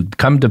coworkers who'd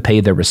come to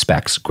pay their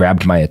respects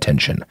grabbed my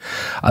attention.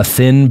 A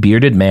thin,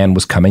 bearded man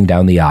was coming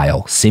down the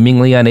aisle,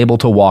 seemingly unable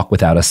to walk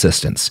without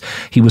assistance.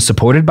 He was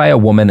supported by a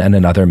woman and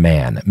another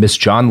man, Miss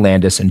John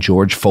Landis and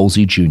George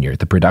Folsey Jr.,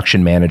 the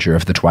production manager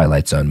of the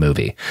Twilight Zone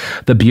movie.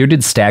 The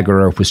bearded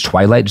staggerer was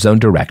Twilight Zone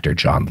director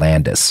John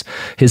Landis.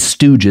 His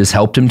stooges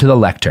helped him to the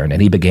lectern,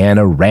 and he began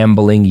a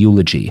rambling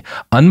eulogy,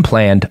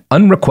 unplanned,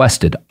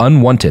 unrequested,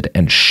 unwanted,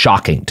 and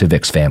shocking to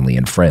Vic's family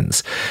and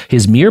friends.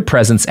 His mere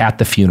presence at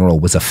the funeral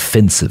was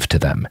offensive to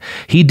them.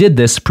 He did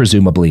this,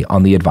 presumably,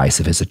 on the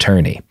advice of his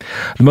attorney.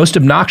 The most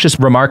obnoxious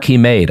remark he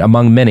made,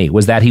 among many,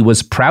 was that he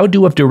was proud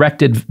to have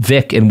directed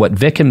Vic in what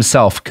Vic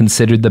himself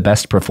considered the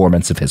best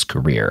performance of his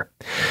career.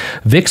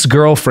 Vic's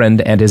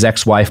girlfriend and his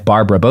ex-wife,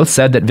 Barbara, both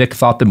said that Vic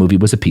thought the movie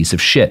was a piece of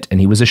shit,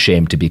 and he was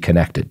ashamed to be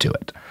connected to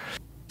it.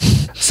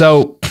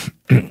 So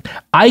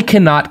I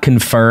cannot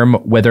confirm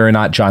whether or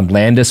not John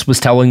Landis was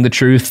telling the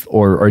truth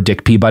or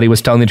Dick Peabody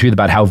was telling the truth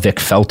about how Vic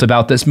felt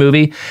about this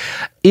movie.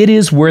 It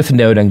is worth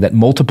noting that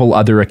multiple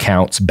other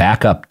accounts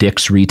back up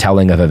Dick's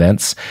retelling of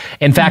events.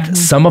 In fact,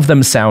 some of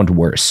them sound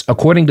worse.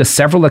 According to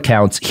several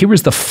accounts, here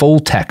is the full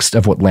text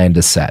of what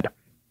Landis said.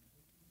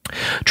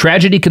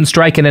 Tragedy can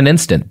strike in an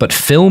instant, but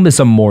film is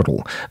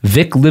immortal.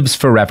 Vic lives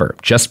forever.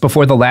 Just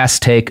before the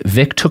last take,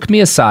 Vic took me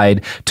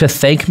aside to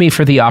thank me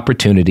for the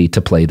opportunity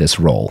to play this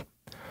role.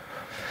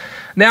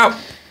 Now,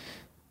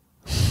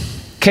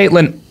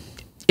 Caitlin,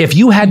 if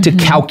you had to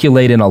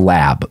calculate in a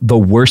lab the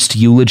worst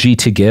eulogy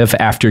to give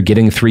after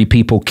getting 3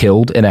 people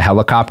killed in a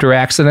helicopter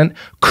accident,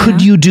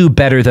 could you do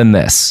better than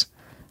this?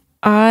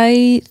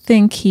 I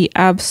think he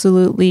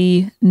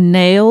absolutely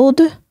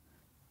nailed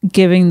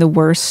giving the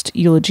worst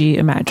eulogy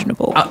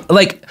imaginable.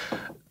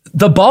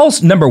 The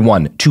balls, number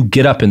one, to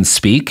get up and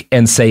speak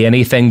and say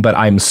anything but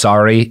I'm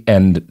sorry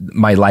and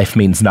my life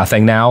means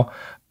nothing now,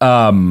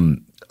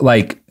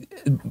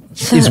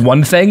 is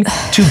one thing.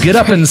 To get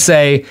up and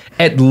say,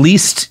 at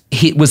least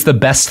it was the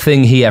best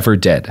thing he ever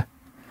did.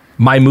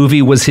 My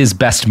movie was his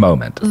best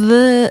moment.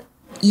 The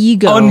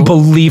ego.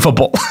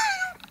 Unbelievable.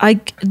 I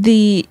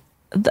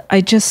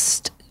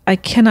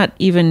cannot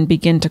even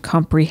begin to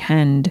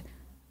comprehend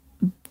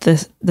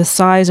the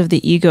size of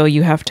the ego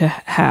you have to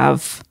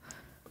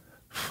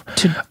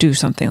do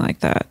something like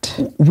that.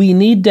 We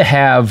need to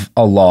have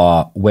a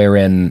law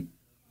wherein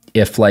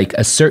if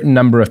a certain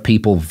number of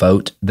people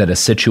vote that a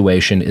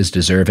situation is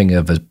deserving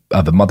of a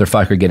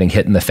motherfucker getting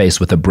hit in the face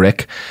with a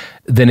brick,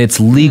 then it's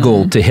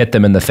legal to hit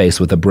them in the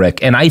face with a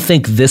brick. And I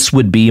think this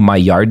would be my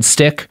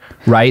yardstick,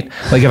 right?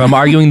 If I'm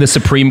arguing the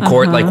Supreme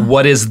Court,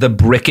 what is the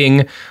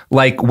bricking?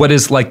 What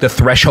is the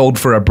threshold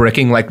for a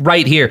bricking?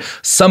 Right here,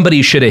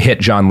 somebody should have hit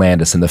John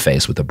Landis in the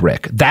face with a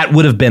brick. That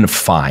would have been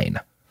fine.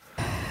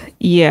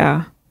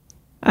 Yeah.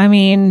 I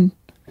mean,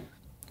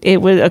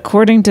 it was,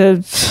 according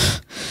to...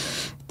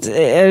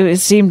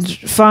 It seemed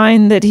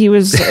fine that he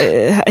was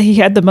he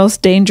had the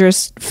most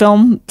dangerous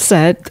film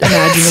set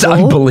imaginable. It's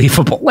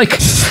unbelievable.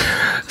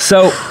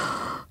 So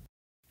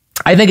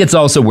I think it's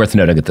also worth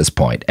noting at this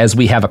point, as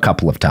we have a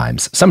couple of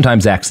times,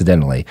 sometimes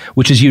accidentally,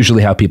 which is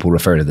usually how people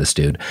refer to this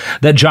dude,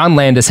 that John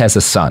Landis has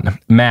a son,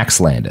 Max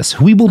Landis,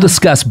 who we will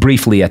discuss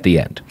briefly at the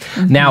end.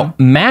 Mm-hmm. Now,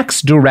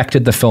 Max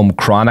directed the film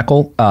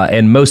Chronicle,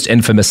 and most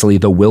infamously,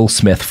 the Will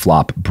Smith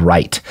flop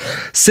Bright.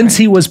 Since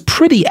he was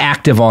pretty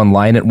active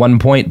online at one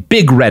point,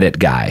 big Reddit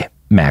guy,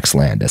 Max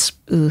Landis.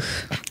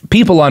 Oof.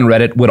 People on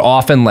Reddit would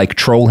often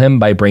troll him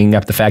by bringing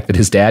up the fact that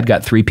his dad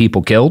got 3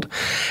 people killed.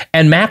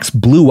 And Max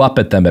blew up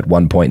at them at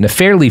one point in a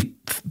fairly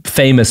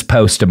famous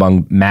post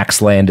among Max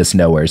Landis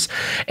knowers.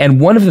 And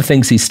one of the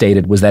things he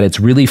stated was that it's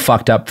really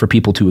fucked up for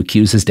people to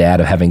accuse his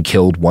dad of having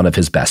killed one of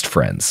his best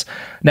friends.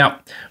 Now,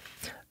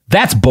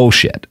 that's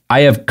bullshit.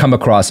 I have come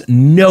across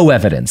no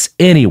evidence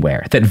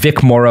anywhere that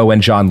Vic Morrow and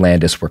John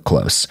Landis were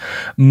close.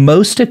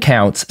 Most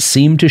accounts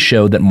seem to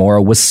show that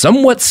Morrow was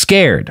somewhat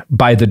scared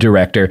by the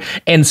director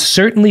and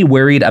certainly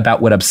worried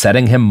about what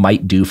upsetting him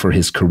might do for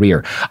his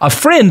career. A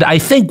friend, I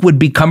think, would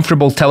be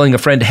comfortable telling a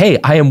friend, hey,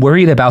 I am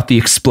worried about the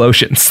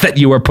explosions that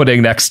you are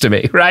putting next to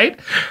me, right?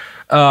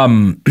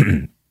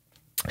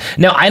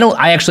 Now,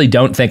 I actually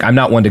don't think, I'm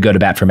not one to go to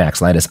bat for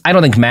Max Landis. I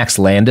don't think Max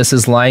Landis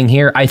is lying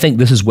here. I think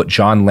this is what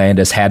John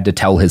Landis had to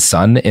tell his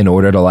son in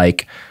order to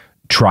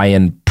try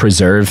and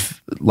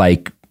preserve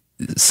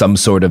some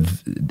sort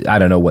of, I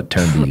don't know what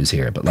term to use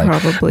here, but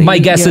probably, my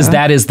guess is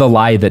that is the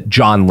lie that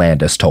John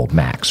Landis told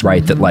Max,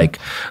 right? Mm-hmm.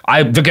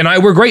 That Vic and I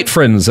were great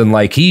friends and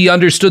he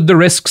understood the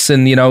risks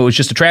and, it was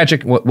just a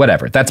tragic,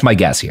 whatever. That's my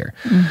guess here.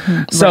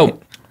 Mm-hmm. So,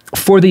 right.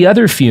 For the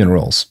other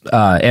funerals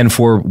and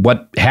for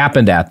what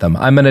happened at them,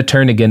 I'm going to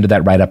turn again to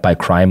that write-up by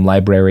Crime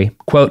Library.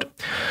 Quote,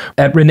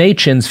 at Renee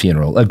Chin's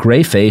funeral, a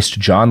gray-faced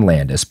John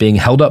Landis, being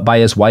held up by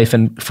his wife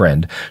and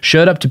friend,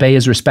 showed up to pay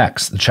his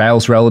respects. The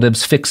child's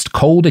relatives fixed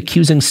cold,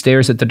 accusing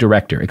stares at the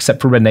director,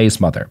 except for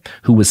Renee's mother,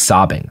 who was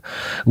sobbing.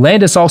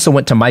 Landis also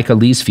went to Micah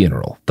Lee's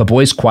funeral. The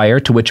boys' choir,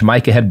 to which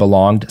Micah had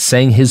belonged,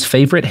 sang his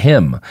favorite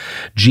hymn,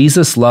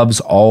 Jesus Loves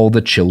All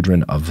the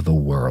Children of the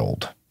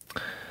World.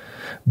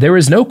 There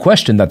is no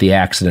question that the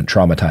accident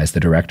traumatized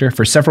the director.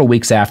 For several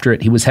weeks after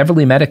it, he was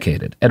heavily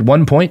medicated. At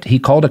one point, he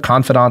called a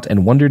confidant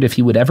and wondered if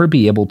he would ever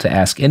be able to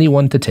ask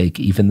anyone to take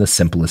even the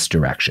simplest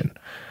direction.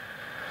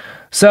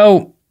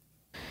 So,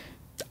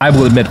 I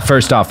will admit,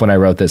 first off, when I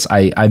wrote this,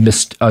 I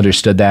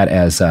misunderstood that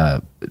as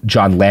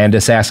John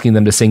Landis asking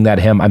them to sing that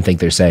hymn. I think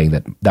they're saying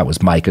that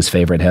was Micah's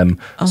favorite hymn,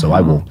 so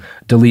I will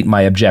delete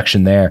my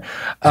objection there.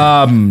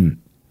 But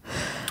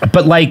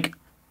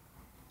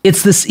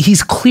it's this,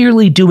 he's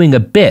clearly doing a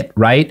bit,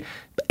 right?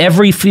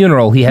 Every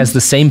funeral, he has the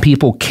same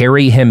people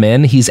carry him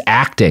in. He's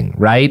acting,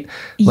 right?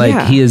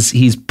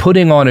 He's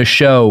putting on a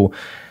show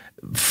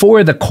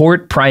for the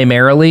court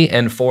primarily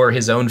and for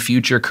his own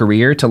future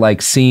career to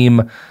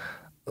seem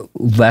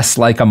less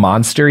like a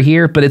monster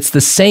here, but it's the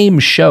same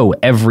show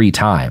every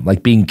time,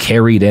 being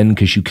carried in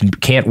because you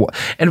can't,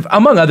 and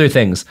among other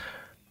things,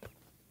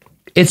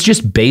 it's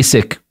just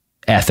basic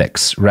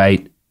ethics,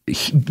 right?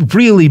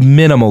 Really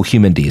minimal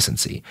human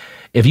decency.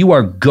 If you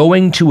are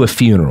going to a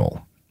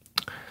funeral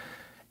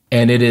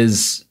and it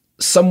is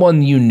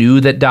someone you knew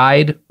that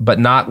died, but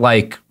not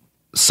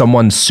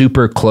someone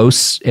super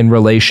close in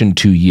relation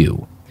to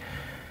you,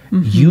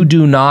 you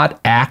do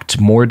not act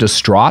more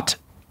distraught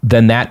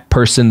than that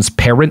person's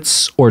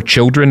parents or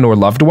children or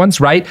loved ones,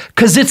 right?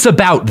 Because it's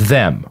about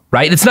them,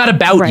 right? It's not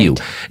about you.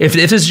 If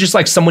it's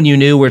just someone you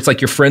knew where it's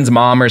your friend's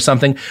mom or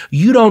something,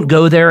 you don't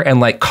go there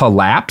and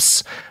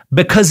collapse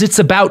because it's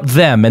about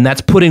them and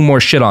that's putting more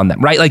shit on them,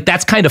 right?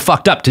 That's kind of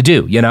fucked up to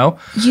do, you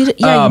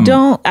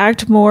don't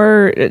act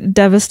more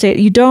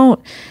devastated. You don't.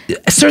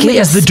 Certainly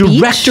as the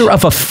director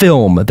of a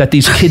film that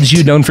these kids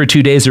you've known for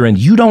 2 days are in,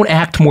 you don't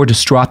act more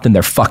distraught than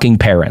their fucking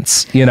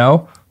parents,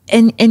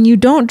 And you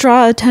don't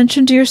draw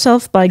attention to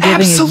yourself by giving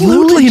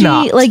Absolutely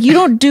a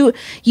eulogy.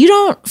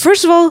 Not.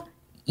 First of all,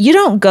 you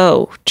don't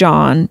go,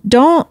 John.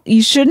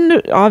 You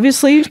shouldn't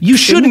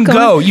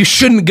go. You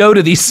shouldn't go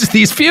to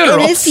these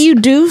funerals. And if you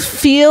do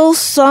feel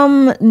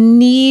some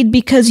need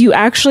because you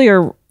actually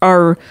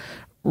are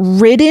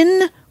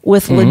ridden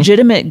with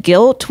legitimate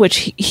guilt,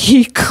 which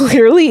he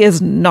clearly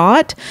is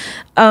not,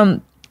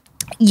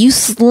 you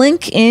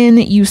slink in,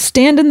 you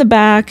stand in the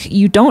back,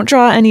 you don't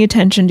draw any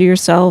attention to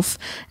yourself,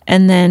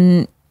 and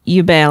then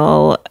you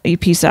bail, you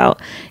peace out.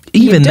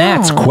 Even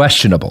that's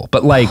questionable,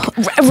 but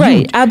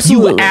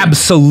absolutely. You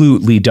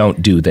absolutely don't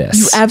do this.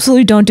 You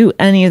absolutely don't do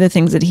any of the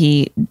things that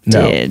he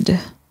did.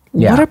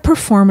 Yeah. What a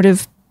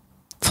performative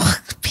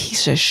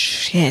piece of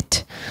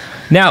shit.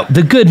 Now,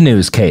 the good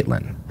news,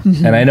 Caitlin,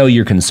 and I know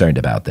you're concerned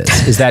about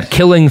this, is that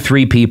killing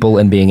 3 people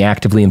and being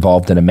actively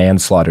involved in a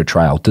manslaughter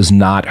trial does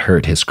not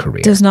hurt his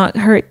career. Does not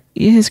hurt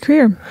his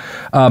career.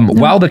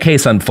 While the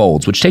case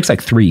unfolds, which takes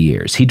 3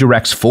 years, he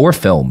directs 4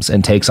 films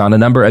and takes on a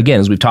number, again,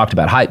 as we've talked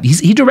about,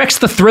 he directs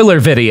the Thriller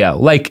video.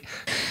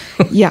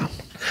 Yeah.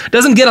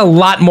 Doesn't get a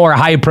lot more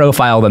high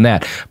profile than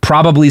that.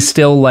 Probably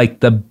still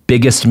the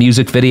biggest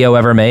music video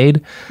ever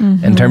made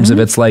in terms of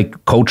its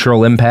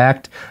cultural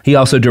impact. He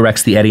also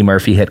directs the Eddie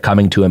Murphy hit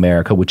Coming to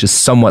America, which is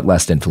somewhat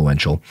less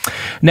influential.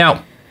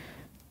 Now,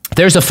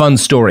 there's a fun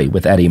story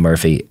with Eddie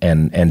Murphy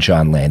and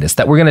John Landis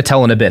that we're going to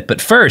tell in a bit.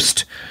 But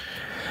first,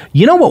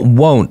 you know what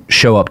won't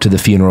show up to the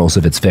funerals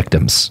of its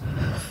victims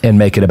and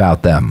make it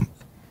about them?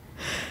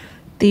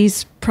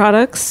 These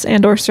products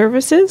and or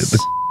services? The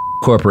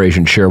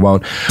corporation sure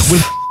won't.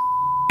 When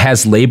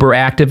has labor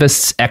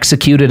activists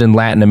executed in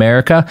Latin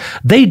America,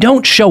 they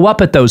don't show up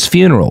at those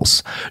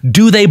funerals.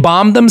 Do they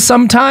bomb them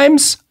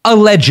sometimes?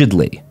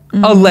 Allegedly.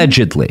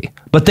 Allegedly.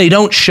 But they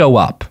don't show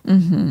up.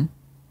 Mm-hmm.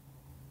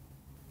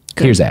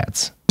 Here's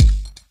ads.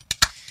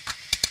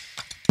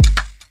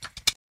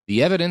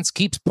 The evidence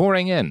keeps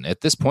pouring in.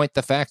 At this point,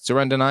 the facts are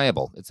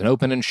undeniable. It's an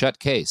open and shut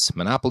case.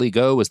 Monopoly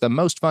Go is the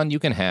most fun you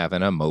can have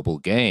in a mobile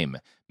game.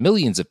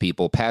 Millions of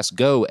people pass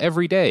Go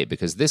every day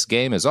because this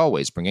game is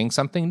always bringing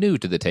something new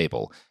to the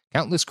table.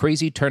 Countless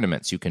crazy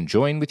tournaments you can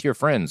join with your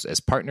friends as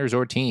partners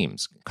or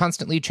teams.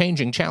 Constantly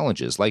changing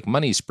challenges like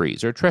money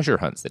sprees or treasure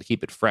hunts that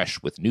keep it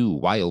fresh with new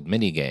wild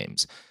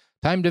mini-games.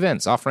 Timed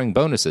events offering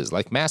bonuses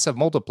like massive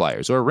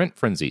multipliers or rent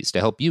frenzies to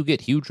help you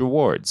get huge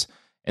rewards.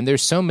 And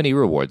there's so many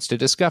rewards to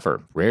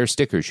discover. Rare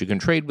stickers you can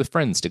trade with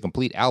friends to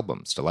complete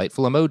albums,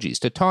 delightful emojis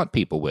to taunt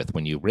people with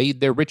when you raid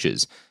their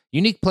riches,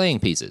 unique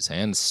playing pieces,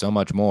 and so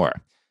much more.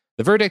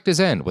 The verdict is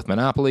in with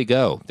Monopoly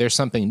Go. There's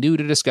something new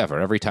to discover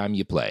every time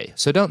you play.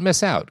 So don't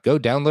miss out. Go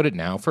download it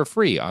now for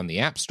free on the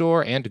App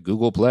Store and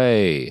Google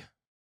Play.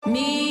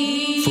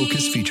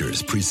 Focus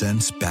Features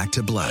presents Back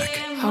to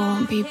Black. I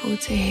want people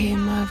to hear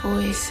my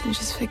voice and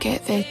just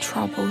forget their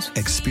troubles.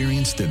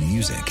 Experience the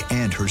music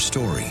and her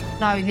story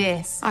Know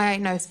this. I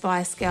ain't no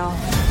Spice Girl.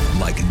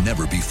 like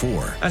never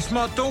before. That's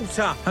my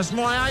daughter. That's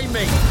my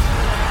Amy.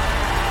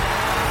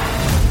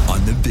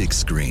 On the big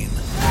screen.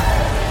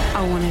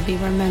 I want to be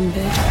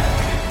remembered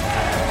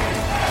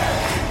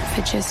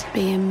for just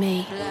being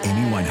me.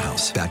 Amy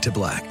Winehouse, Back to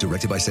Black,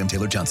 directed by Sam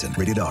Taylor Johnson.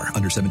 Rated R,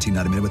 under 17,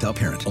 not a minute without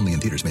parent. Only in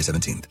theaters May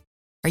 17th.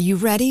 Are you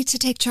ready to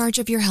take charge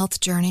of your health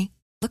journey?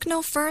 Look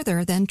no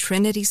further than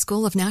Trinity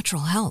School of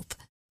Natural Health.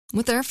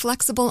 With their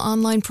flexible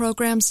online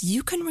programs,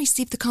 you can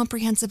receive the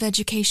comprehensive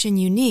education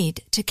you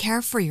need to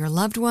care for your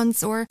loved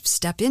ones or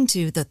step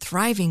into the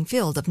thriving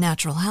field of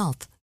natural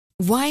health.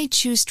 Why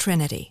choose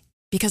Trinity?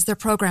 Because their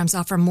programs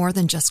offer more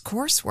than just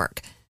coursework.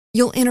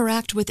 You'll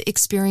interact with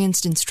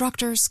experienced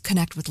instructors,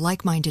 connect with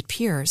like-minded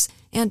peers,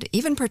 and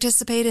even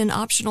participate in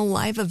optional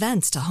live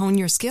events to hone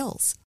your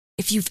skills.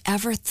 If you've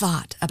ever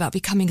thought about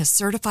becoming a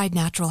certified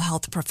natural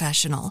health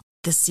professional,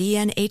 the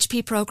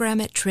CNHP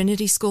program at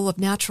Trinity School of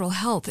Natural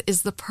Health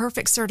is the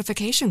perfect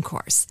certification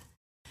course.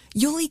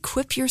 You'll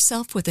equip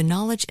yourself with the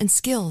knowledge and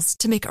skills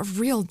to make a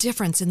real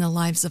difference in the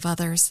lives of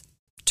others.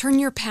 Turn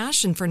your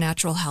passion for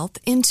natural health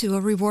into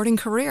a rewarding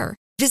career.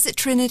 Visit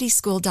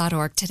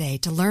trinityschool.org today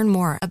to learn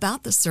more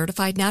about the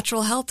Certified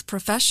Natural Health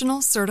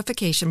Professional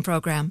Certification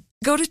Program.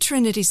 Go to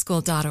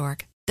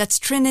trinityschool.org. That's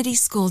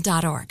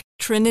trinityschool.org.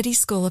 Trinity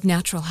School of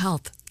Natural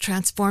Health.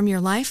 Transform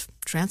your life,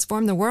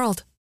 transform the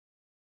world.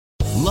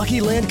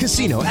 Lucky Land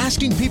Casino,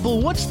 asking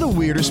people, what's the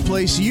weirdest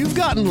place you've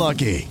gotten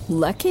lucky?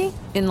 Lucky?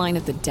 In line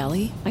at the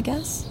deli, I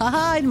guess?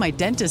 Aha, in my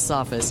dentist's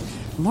office.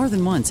 More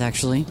than once,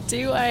 actually.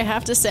 Do I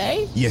have to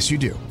say? Yes, you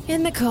do.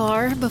 In the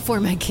car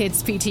before my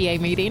kids' PTA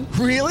meeting.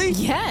 Really?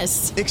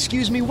 Yes.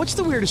 Excuse me, what's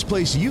the weirdest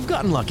place you've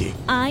gotten lucky?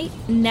 I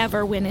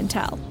never win and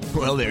tell.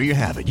 Well, there you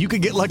have it. You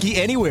can get lucky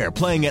anywhere,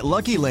 playing at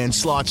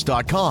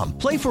LuckyLandSlots.com.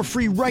 Play for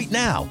free right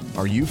now.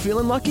 Are you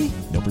feeling lucky?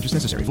 No purchase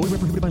necessary. Void where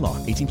prohibited by law.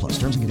 18+.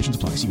 Terms and conditions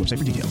apply. See website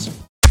for details.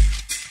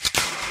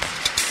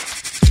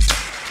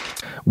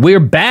 We're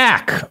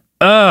back.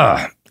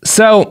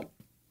 So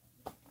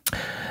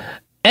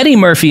Eddie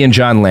Murphy and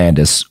John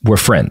Landis were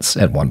friends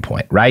at one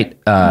point, right?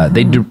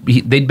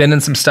 They'd been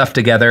in some stuff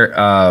together,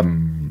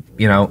 and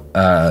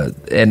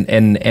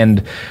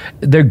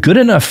they're good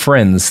enough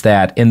friends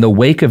that in the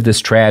wake of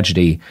this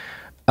tragedy,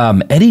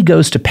 Eddie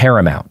goes to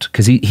Paramount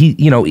because he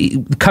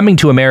Coming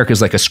to America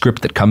is like a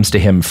script that comes to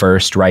him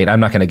first, right? I'm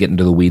not going to get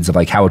into the weeds of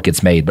like how it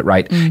gets made, but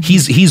right,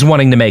 he's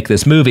wanting to make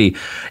this movie,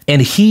 and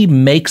he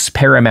makes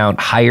Paramount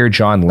hire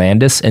John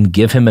Landis and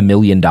give him $1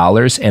 million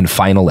and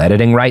final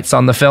editing rights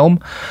on the film,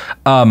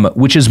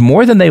 which is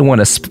more than they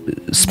want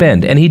to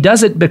spend, and he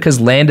does it because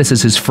Landis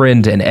is his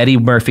friend, and Eddie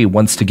Murphy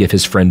wants to give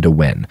his friend a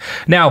win.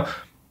 Now,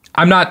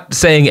 I'm not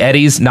saying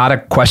Eddie's not a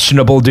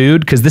questionable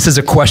dude, because this is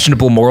a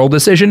questionable moral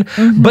decision,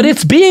 but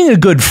it's being a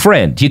good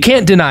friend. You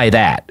can't deny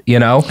that,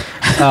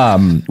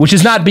 which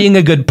is not being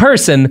a good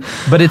person,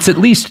 but it's at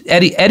least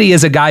Eddie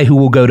is a guy who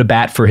will go to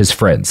bat for his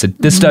friends.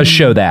 This does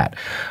show that.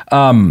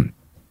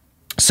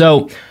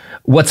 So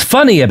what's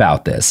funny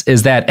about this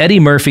is that Eddie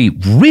Murphy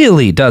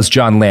really does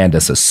John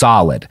Landis a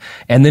solid,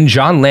 and then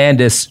John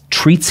Landis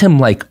treats him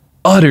like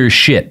utter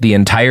shit the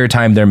entire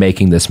time they're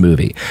making this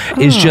movie.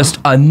 Is just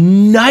a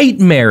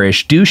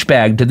nightmarish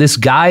douchebag to this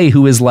guy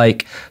who is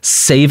like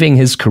saving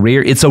his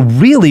career. It's a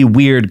really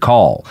weird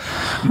call.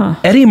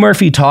 Eddie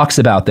Murphy talks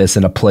about this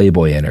in a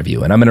Playboy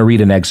interview, and I'm going to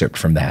read an excerpt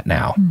from that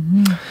now.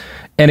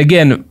 And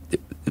again,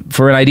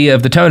 for an idea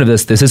of the tone of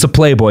this is a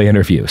Playboy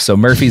interview. So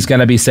Murphy's going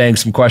to be saying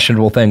some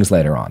questionable things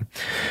later on.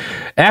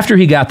 After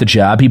he got the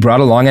job, he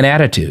brought along an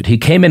attitude. He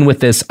came in with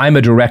this, I'm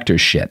a director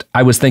shit.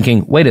 I was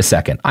thinking, wait a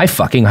second, I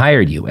fucking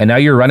hired you. And now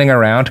you're running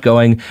around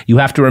going, you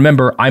have to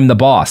remember, I'm the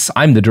boss.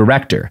 I'm the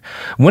director.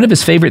 One of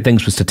his favorite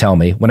things was to tell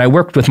me, when I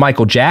worked with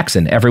Michael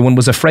Jackson, everyone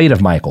was afraid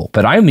of Michael.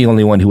 But I'm the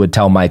only one who would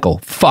tell Michael,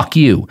 fuck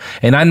you.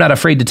 And I'm not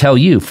afraid to tell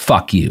you,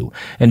 fuck you.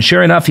 And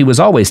sure enough, he was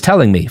always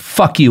telling me,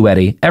 fuck you,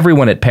 Eddie.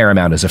 Everyone at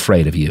Paramount is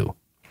afraid of you.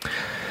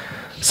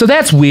 So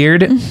that's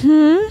weird.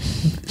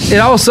 It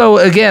also,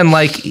 again,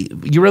 like,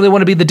 you really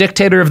want to be the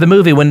dictator of the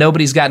movie when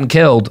nobody's gotten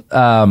killed,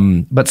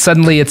 but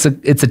suddenly it's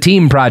a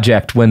team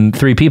project when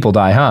 3 people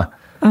die, huh?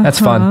 That's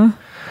fun.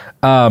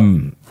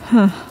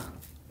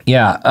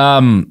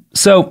 Yeah.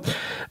 So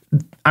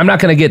I'm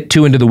not going to get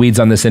too into the weeds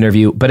on this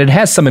interview, but it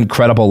has some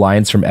incredible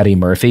lines from Eddie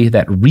Murphy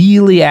that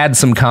really add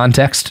some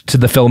context to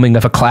the filming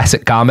of a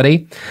classic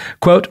comedy.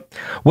 Quote,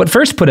 what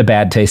first put a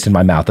bad taste in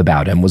my mouth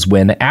about him was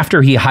when,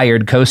 after he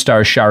hired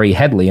co-star Shari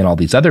Headley and all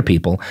these other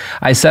people,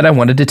 I said I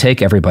wanted to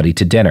take everybody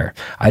to dinner.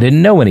 I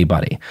didn't know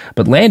anybody,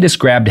 but Landis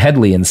grabbed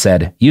Headley and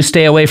said, you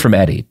stay away from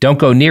Eddie. Don't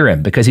go near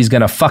him because he's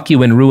going to fuck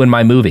you and ruin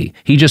my movie.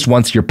 He just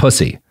wants your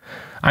pussy.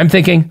 I'm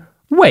thinking,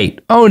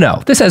 wait, oh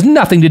no, this has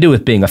nothing to do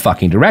with being a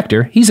fucking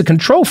director. He's a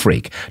control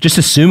freak. Just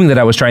assuming that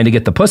I was trying to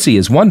get the pussy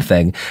is one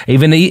thing.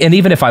 Even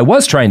if I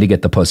was trying to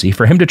get the pussy,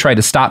 for him to try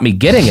to stop me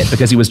getting it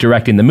because he was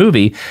directing the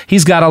movie,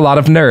 he's got a lot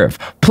of nerve.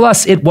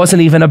 Plus, it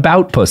wasn't even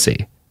about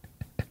pussy.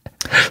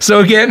 So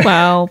again,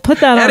 wow, put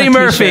that on Eddie a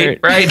Murphy, t-shirt.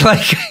 right?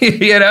 Like,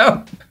 you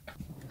know.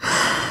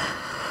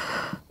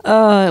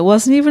 It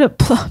wasn't even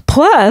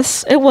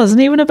plus. It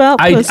wasn't even about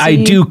pussy. I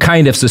do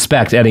kind of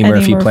suspect Eddie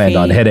Murphy planned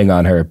on hitting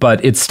on her,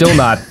 but it's still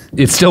not.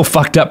 It's still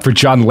fucked up for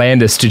John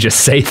Landis to just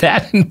say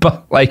that.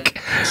 But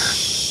like,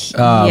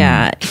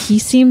 yeah, he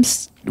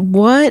seems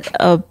what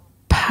a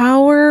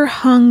power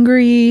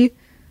hungry,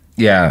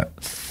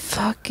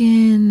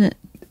 fucking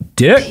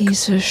dick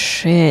piece of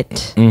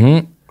shit.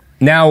 Mm-hmm.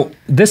 Now,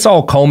 this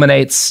all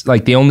culminates,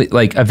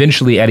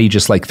 eventually Eddie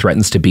just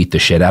threatens to beat the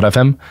shit out of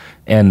him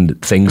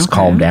and things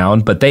calm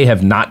down, but they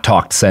have not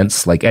talked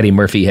since. Eddie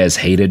Murphy has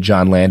hated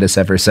John Landis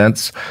ever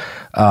since,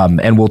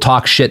 and will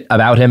talk shit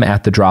about him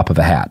at the drop of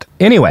a hat.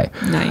 Anyway,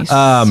 nice.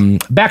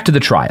 Back to the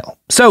trial.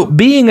 So,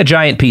 being a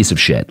giant piece of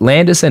shit,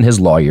 Landis and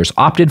his lawyers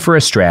opted for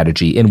a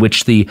strategy in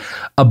which the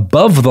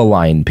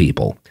above-the-line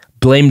people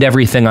blamed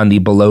everything on the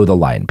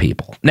below-the-line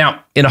people.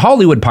 Now, in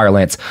Hollywood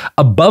parlance,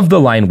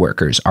 above-the-line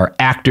workers are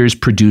actors,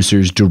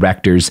 producers,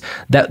 directors.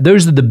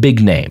 Those are the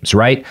big names,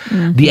 right?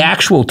 Mm-hmm. The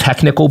actual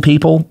technical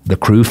people, the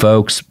crew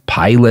folks,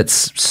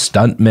 pilots,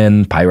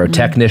 stuntmen,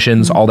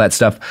 pyrotechnicians, all that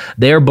stuff,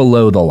 they're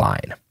below the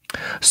line.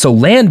 So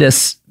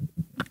Landis,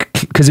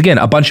 because again,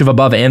 a bunch of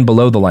above and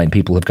below the line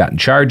people have gotten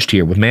charged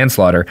here with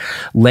manslaughter.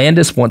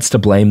 Landis wants to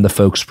blame the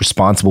folks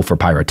responsible for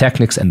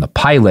pyrotechnics and the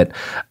pilot,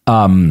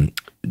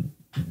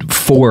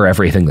 for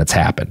everything that's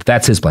happened.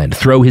 That's his plan, to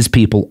throw his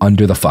people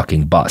under the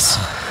fucking bus.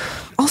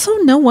 Also,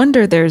 no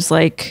wonder there's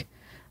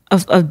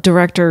a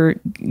director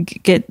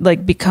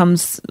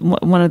becomes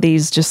one of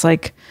these just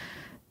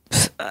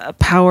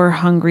power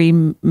hungry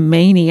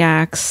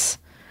maniacs,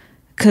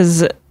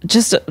 because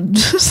just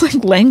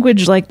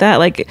language like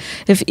that,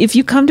 if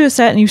you come to a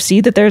set and you see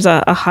that there's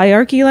a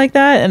hierarchy like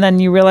that, and then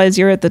you realize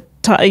you're at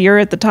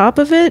the top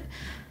of it,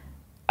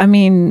 I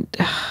mean,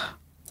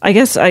 I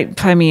guess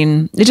I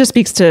mean, it just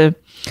speaks to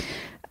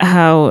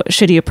how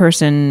shitty a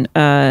person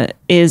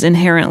is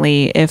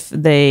inherently if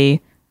they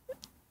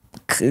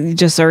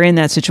just are in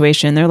that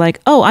situation. They're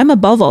like, oh, I'm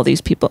above all these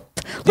people.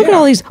 Look at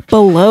all these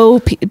below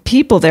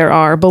people there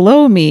are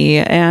below me,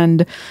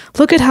 and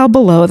look at how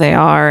below they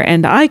are,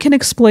 and I can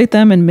exploit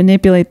them and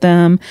manipulate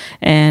them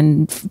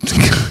and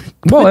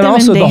well, and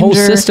also the whole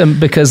system,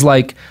 because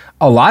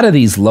a lot of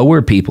these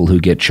lower people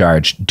who get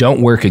charged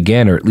don't work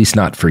again, or at least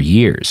not for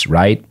years,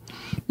 right?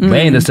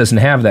 Landis doesn't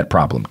have that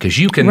problem because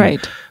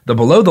the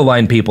below the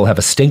line people have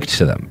a stink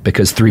to them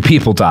because 3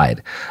 people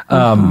died.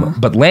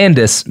 But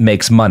Landis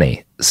makes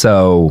money,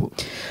 so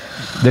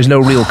there's no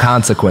real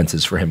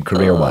consequences for him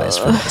career-wise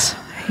for this. I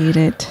hate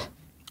it.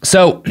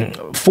 So,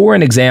 for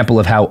an example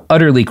of how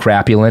utterly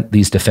crapulent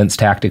these defense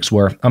tactics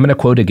were, I'm going to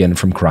quote again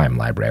from Crime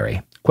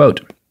Library.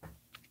 Quote,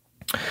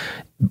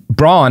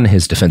 Braun,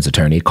 his defense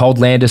attorney, called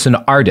Landis an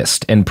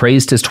artist and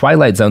praised his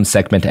Twilight Zone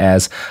segment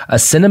as a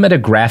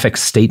cinematographic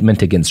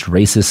statement against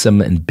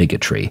racism and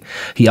bigotry.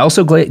 He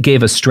also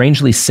gave a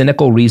strangely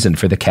cynical reason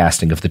for the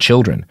casting of the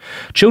children.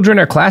 Children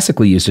are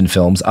classically used in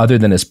films other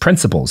than as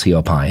principals, he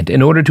opined,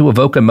 in order to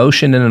evoke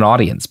emotion in an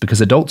audience,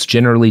 because adults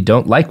generally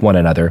don't like one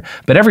another,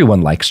 but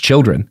everyone likes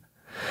children.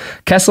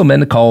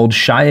 Kesselman called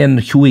Cheyenne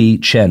Hui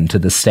Chen to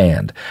the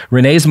stand.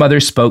 Renee's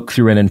mother spoke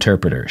through an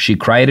interpreter. She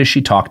cried as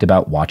she talked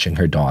about watching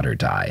her daughter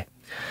die.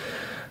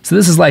 So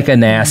this is a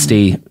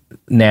nasty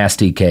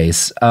nasty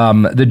case.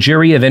 The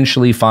jury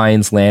eventually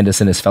finds Landis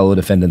and his fellow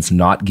defendants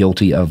not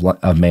guilty of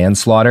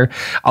manslaughter.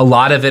 A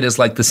lot of it is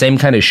like the same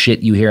kind of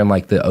shit you hear in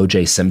like the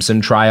O.J.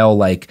 Simpson trial.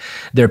 Like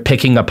they're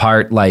picking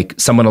apart, like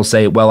someone will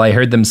say, well, I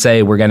heard them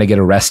say we're going to get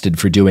arrested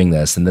for doing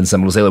this. And then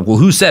someone will say, like, well,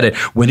 who said it?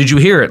 When did you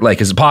hear it?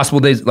 Like, is it possible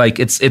they, like,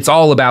 it's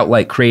all about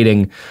like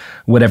creating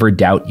whatever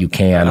doubt you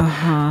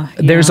can.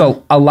 There's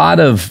a lot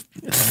of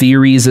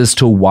theories as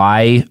to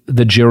why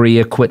the jury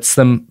acquits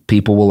them.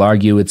 People will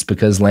argue it's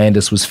because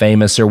Landis was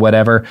famous or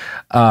whatever.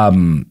 I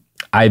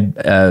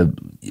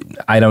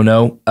don't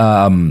know.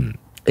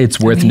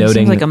 It's worth noting. He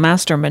seems like a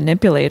master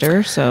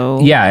manipulator, so...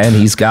 Yeah, and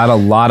he's got a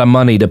lot of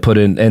money to put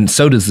in, and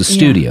so does the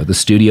studio. Yeah. The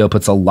studio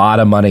puts a lot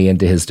of money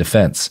into his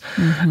defense.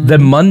 Mm-hmm. The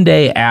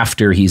Monday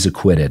after he's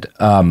acquitted,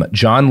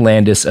 John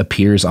Landis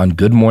appears on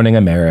Good Morning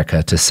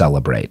America to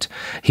celebrate.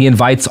 He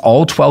invites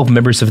all 12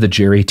 members of the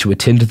jury to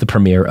attend the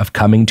premiere of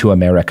Coming to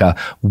America,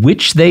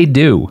 which they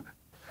do.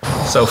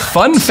 So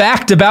fun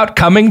fact about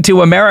Coming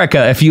to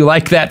America, if you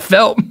like that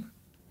film.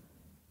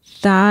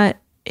 That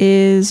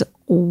is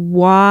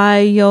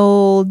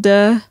wild.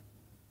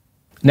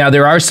 Now,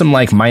 there are some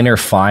like minor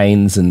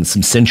fines and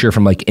some censure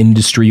from like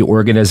industry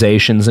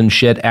organizations and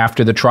shit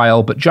after the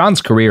trial, but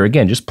John's career,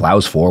 again, just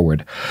plows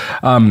forward.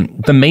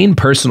 The main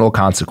personal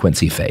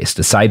consequence he faced,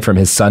 aside from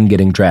his son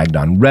getting dragged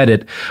on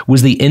Reddit,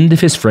 was the end of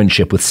his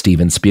friendship with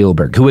Steven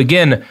Spielberg, who,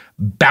 again,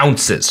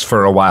 bounces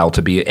for a while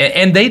to be,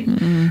 and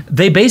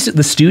they basically,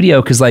 the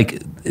studio, because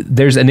like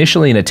there's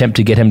initially an attempt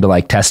to get him to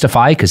like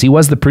testify because he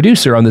was the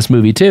producer on this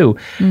movie too,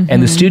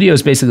 and the studio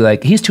is basically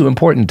like, he's too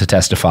important to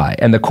testify,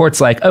 and the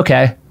court's like,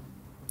 okay.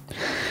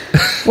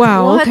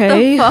 Wow. What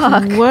okay. the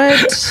fuck?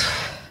 What?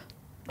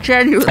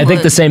 Genuinely. I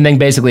think the same thing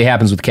basically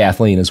happens with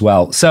Kathleen as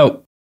well.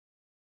 So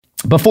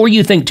before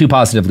you think too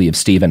positively of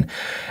Steven,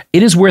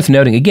 it is worth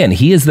noting, again,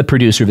 he is the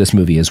producer of this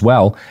movie as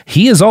well.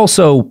 He is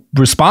also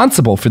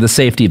responsible for the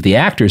safety of the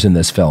actors in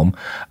this film,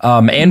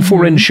 and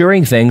for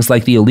ensuring things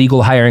like the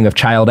illegal hiring of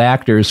child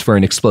actors for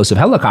an explosive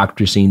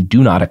helicopter scene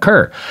do not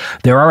occur.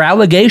 There are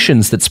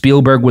allegations that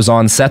Spielberg was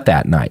on set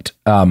that night.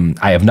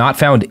 I have not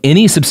found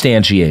any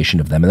substantiation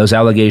of them, and those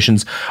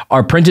allegations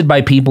are printed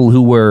by people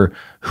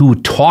who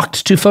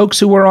talked to folks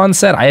who were on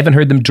set. I haven't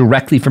heard them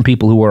directly from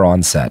people who were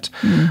on set.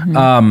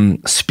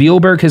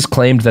 Spielberg has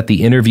claimed that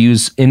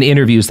in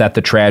interviews that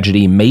the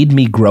tragedy made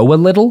me grow a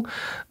little,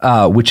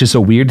 which is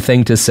a weird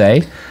thing to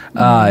say.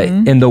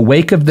 In the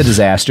wake of the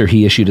disaster,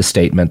 he issued a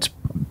statement.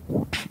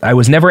 I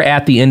was never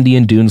at the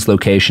Indian Dunes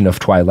location of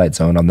Twilight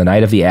Zone on the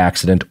night of the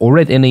accident or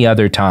at any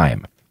other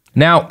time.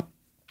 Now,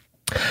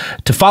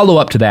 to follow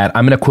up to that,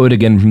 I'm going to quote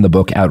again from the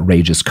book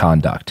Outrageous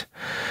Conduct.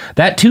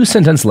 That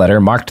 2-sentence letter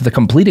marked the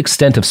complete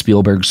extent of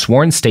Spielberg's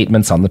sworn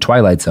statements on the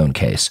Twilight Zone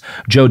case.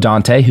 Joe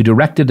Dante, who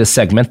directed a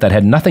segment that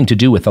had nothing to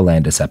do with the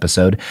Landis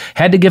episode,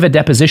 had to give a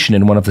deposition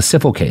in one of the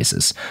civil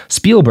cases.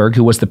 Spielberg,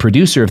 who was the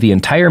producer of the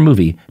entire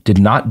movie, did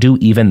not do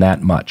even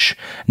that much.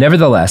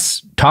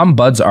 Nevertheless, Tom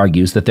Budds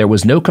argues that there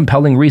was no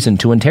compelling reason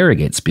to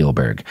interrogate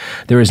Spielberg.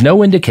 There is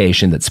no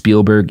indication that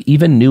Spielberg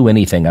even knew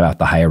anything about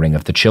the hiring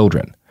of the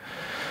children.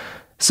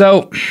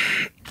 So,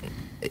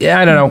 yeah,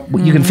 I don't know.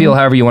 You can feel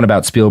however you want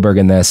about Spielberg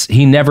in this.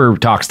 He never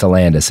talks to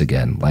Landis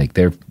again. Like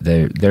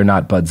they're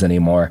not buds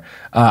anymore.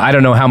 I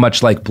don't know how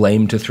much like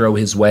blame to throw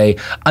his way.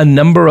 A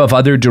number of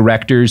other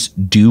directors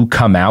do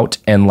come out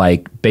and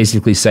like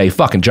basically say,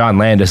 "Fucking John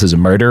Landis is a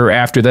murderer."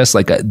 After this,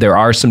 like there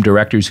are some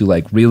directors who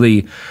like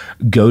really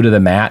go to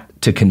the mat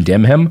to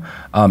condemn him.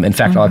 In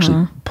fact, I'll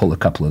actually pull a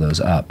couple of those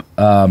up.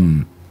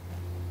 Brian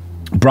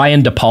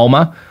De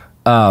Palma.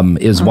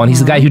 Is one. He's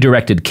the guy who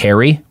directed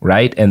Carrie,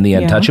 right? And The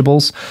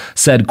Untouchables.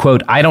 Said,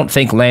 quote, I don't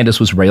think Landis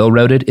was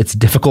railroaded. It's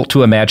difficult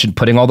to imagine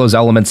putting all those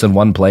elements in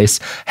one place.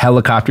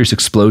 Helicopters,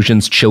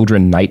 explosions,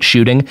 children, night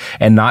shooting,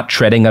 and not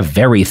treading a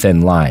very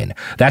thin line.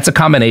 That's a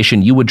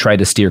combination you would try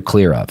to steer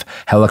clear of.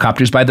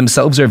 Helicopters by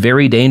themselves are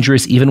very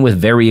dangerous, even with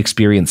very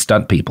experienced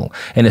stunt people.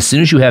 And as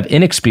soon as you have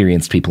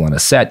inexperienced people on a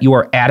set, you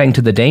are adding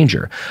to the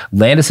danger.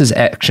 Landis's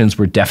actions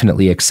were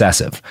definitely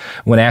excessive.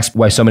 When asked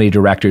why so many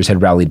directors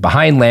had rallied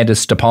behind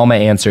Landis, De Palma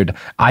answered,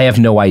 I have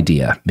no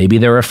idea. Maybe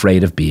they're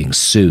afraid of being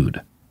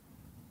sued.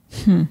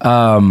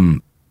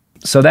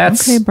 So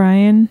that's okay,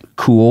 Brian.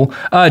 Cool.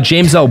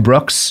 James L.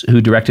 Brooks,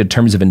 who directed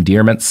Terms of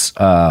Endearments,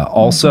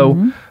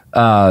 also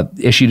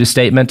issued a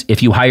statement.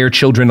 If you hire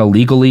children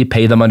illegally,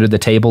 pay them under the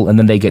table, and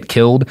then they get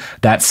killed,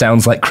 that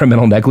sounds like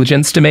criminal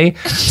negligence to me.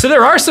 So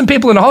there are some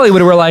people in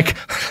Hollywood who are like,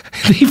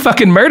 he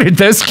fucking murdered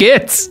those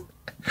kids.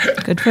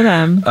 Good for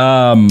them.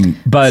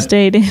 But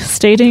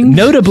stating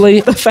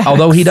notably,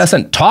 although he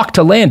doesn't talk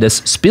to Landis,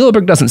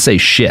 Spielberg doesn't say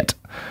shit.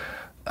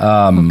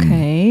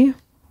 Okay.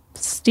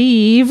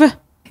 Steve.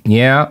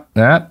 Yeah,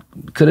 that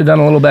could have done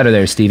a little better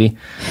there, Stevie.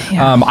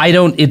 Yeah.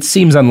 It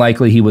seems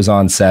unlikely he was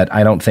on set.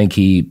 I don't think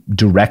he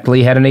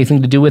directly had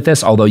anything to do with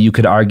this, although you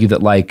could argue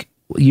that, like,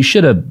 you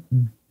should have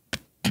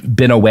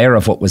been aware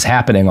of what was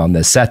happening on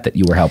this set that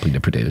you were helping to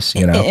produce,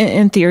 you know?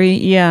 In theory,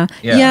 yeah.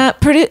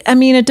 I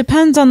mean, it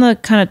depends on the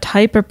kind of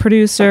type of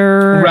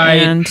producer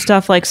and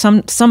stuff. Like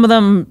some of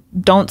them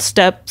don't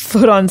step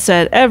foot on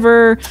set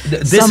ever.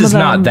 This is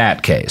not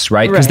that case,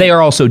 right? Because they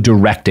are also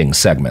directing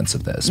segments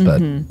of this,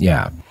 but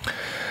yeah.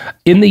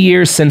 In the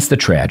years since the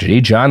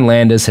tragedy, John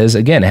Landis has,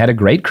 again, had a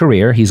great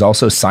career. He's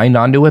also signed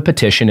on to a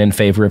petition in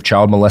favor of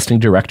child molesting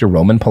director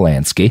Roman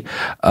Polanski.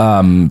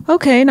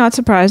 Okay, not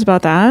surprised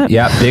about that.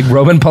 Yeah, big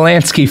Roman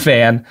Polanski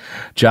fan,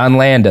 John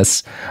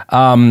Landis.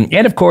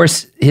 And of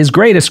course, his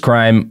greatest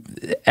crime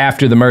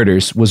after the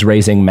murders was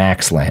raising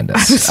Max Landis. I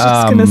was just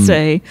going to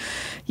say,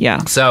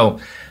 yeah. So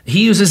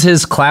he uses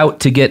his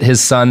clout to get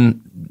his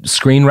son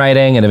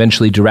screenwriting and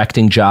eventually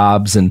directing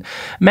jobs. And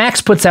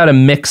Max puts out a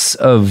mix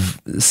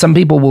of, some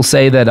people will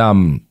say that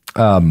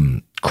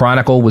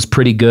Chronicle was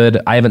pretty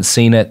good. I haven't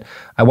seen it.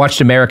 I watched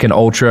American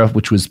Ultra,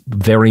 which was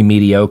very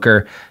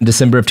mediocre. In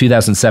December of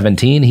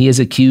 2017, he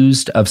is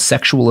accused of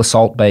sexual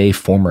assault by a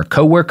former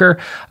coworker,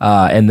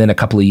 and then a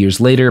couple of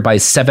years later by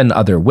 7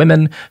 other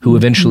women who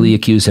eventually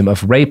accuse him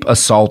of rape,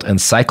 assault,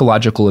 and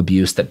psychological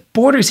abuse that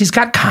borders, he's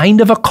got kind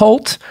of a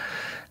cult.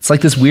 It's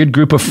like this weird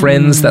group of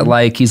friends that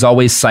like he's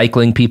always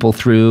cycling people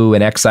through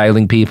and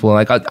exiling people,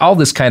 and like all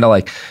this kind of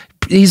like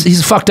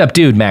he's a fucked up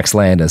dude, Max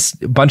Landis.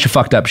 A bunch of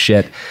fucked up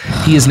shit.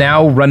 He is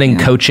now running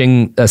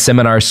coaching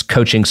seminars,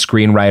 coaching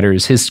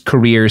screenwriters. His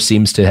career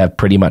seems to have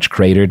pretty much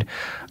cratered.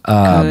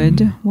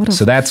 Good.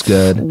 So that's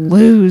good.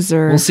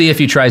 Loser. We'll see if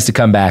he tries to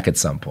come back at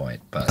some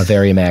point. But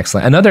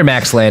another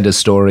Max Landis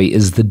story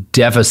is the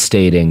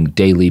devastating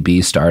Daily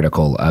Beast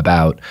article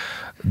about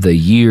the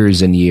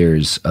years and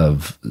years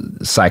of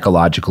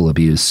psychological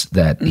abuse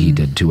that he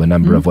did to a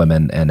number of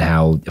women and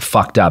how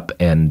fucked up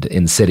and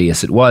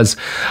insidious it was.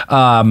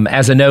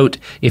 As a note,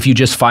 if you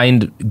just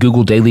find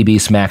Google Daily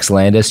Beast Max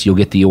Landis, you'll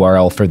get the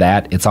URL for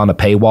that. It's on a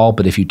paywall,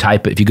 but if you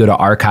go to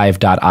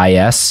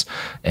archive.is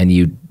and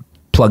you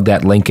plug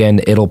that link in,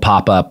 it'll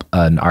pop up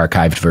an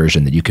archived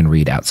version that you can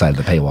read outside of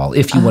the paywall.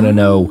 If you want to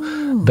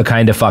know the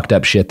kind of fucked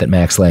up shit that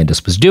Max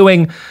Landis was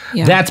doing,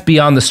 that's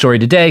beyond the story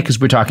today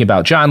because we're talking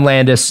about John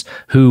Landis,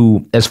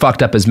 who, as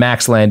fucked up as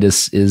Max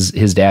Landis is,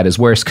 his dad is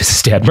worse because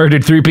his dad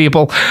murdered 3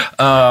 people.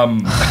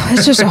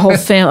 It's just a whole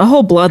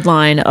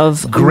bloodline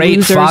of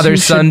great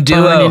father-son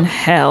duo burn in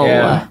hell.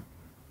 Yeah.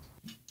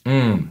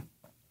 And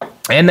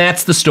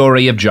that's the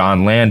story of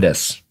John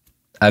Landis,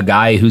 a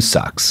guy who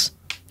sucks.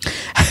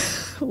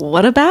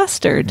 What a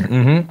bastard.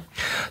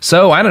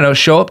 So, I don't know,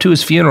 show up to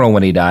his funeral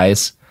when he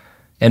dies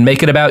and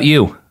make it about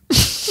you.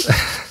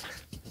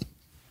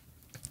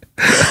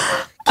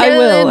 I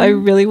will. I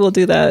really will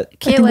do that.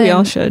 Caitlin, I think we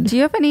all should. Do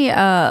you have any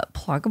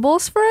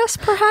pluggables for us,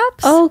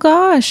 perhaps? Oh,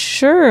 gosh.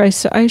 Sure.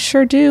 I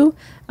sure do.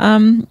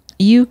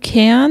 You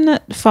can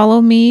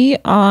follow me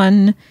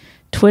on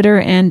Twitter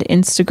and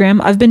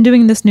Instagram. I've been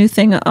doing this new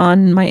thing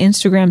on my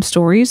Instagram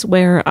stories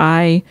where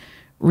I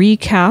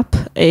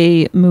recap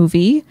a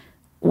movie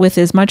with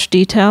as much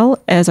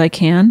detail as I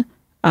can,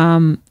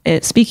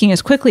 speaking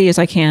as quickly as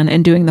I can,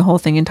 and doing the whole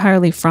thing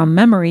entirely from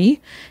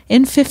memory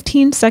in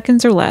 15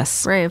 seconds or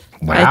less. Brave.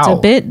 Wow. It's a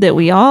bit that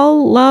we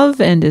all love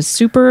and is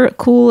super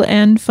cool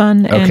and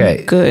fun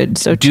and good.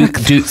 So do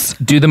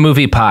the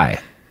movie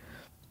Pi.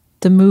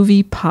 The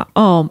movie Pi.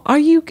 Oh, are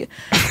you...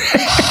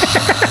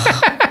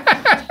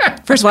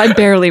 First of all, I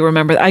barely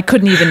remember that. I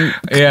couldn't even...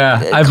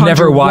 Yeah, I've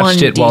never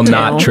watched it while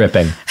not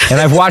tripping.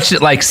 And I've watched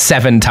it like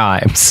 7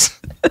 times.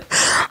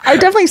 I've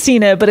definitely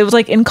seen it, but it was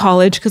like in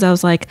college because I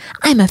was like,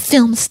 I'm a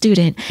film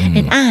student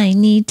and I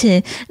need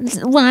to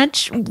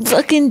watch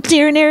fucking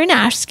Darren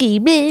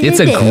Aronofsky. It's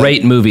a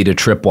great movie to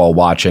trip while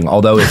watching.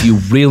 Although if you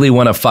really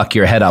want to fuck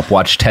your head up,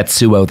 watch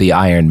Tetsuo the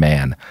Iron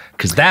Man.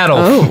 Because that'll...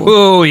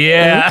 Oh,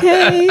 yeah.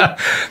 Okay.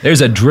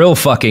 There's a drill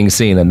fucking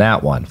scene in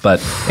that one.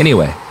 But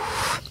anyway...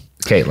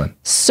 Caitlin.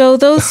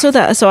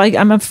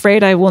 I'm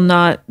afraid I will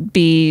not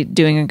be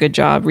doing a good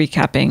job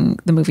recapping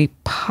the movie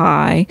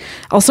Pi.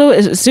 Also,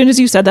 as soon as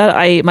you said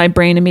that, my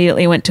brain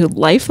immediately went to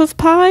Life of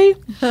Pi,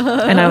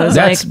 and I was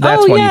it's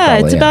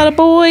about a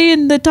boy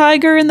and the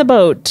tiger in the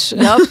boat.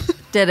 Yep,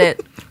 did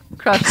it.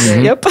 Crushed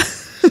it. Yep.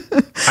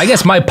 I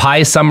guess my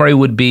Pi summary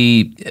would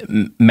be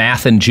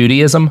math and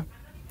Judaism.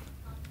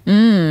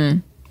 Yeah.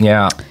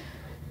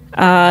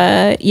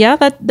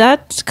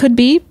 That could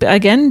be.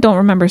 Again, don't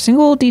remember a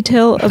single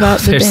detail about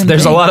the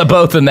There's a lot of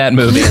both in that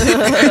movie.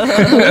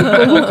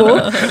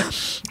 Cool.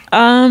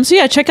 So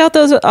yeah, check out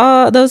those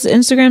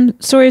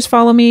Instagram stories.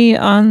 Follow me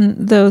on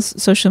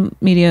those social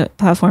media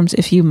platforms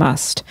if you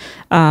must.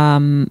 /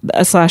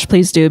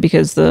 please do,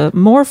 because the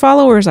more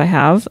followers I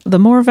have, the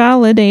more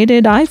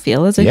validated I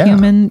feel as a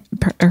human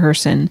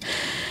person.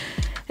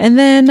 And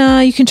then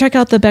you can check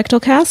out the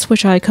Bechtel Cast,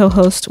 which I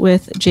co-host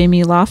with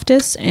Jamie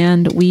Loftus,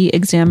 and we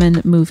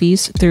examine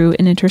movies through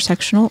an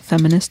intersectional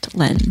feminist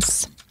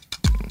lens.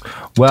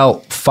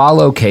 Well,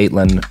 follow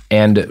Caitlin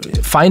and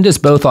find us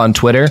both on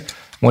Twitter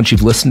once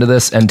you've listened to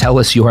this and tell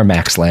us your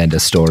Max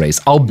Landis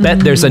stories. I'll bet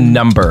there's a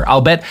number.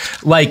 I'll bet,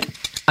 like,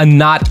 a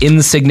not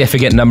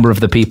insignificant number of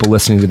the people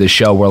listening to this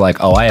show were like,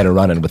 oh, I had a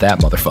run-in with that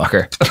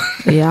motherfucker.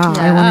 Yeah.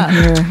 I want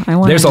to hear.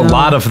 There's a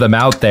lot of them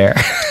out there.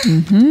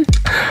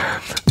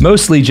 Mm-hmm.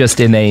 Mostly just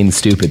inane,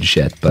 stupid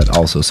shit, but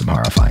also some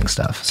horrifying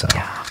stuff. So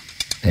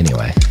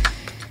anyway,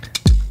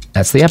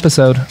 that's the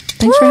episode.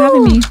 Thanks for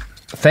having me.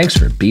 Thanks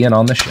for being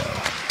on the show.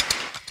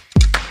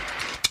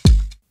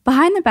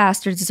 Behind the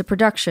Bastards is a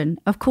production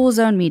of Cool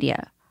Zone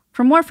Media.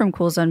 For more from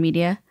Cool Zone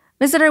Media,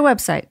 visit our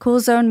website,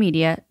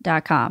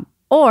 coolzonemedia.com,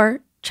 or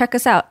check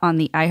us out on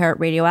the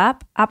iHeartRadio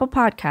app, Apple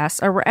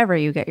Podcasts, or wherever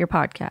you get your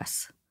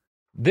podcasts.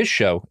 This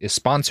show is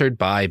sponsored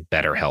by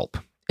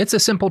BetterHelp. It's a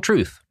simple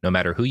truth. No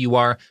matter who you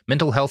are,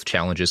 mental health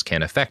challenges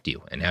can affect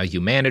you, and how you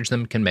manage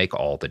them can make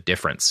all the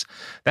difference.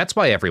 That's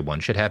why everyone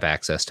should have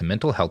access to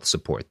mental health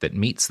support that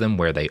meets them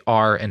where they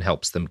are and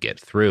helps them get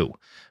through.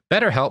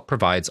 BetterHelp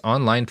provides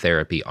online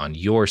therapy on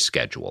your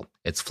schedule.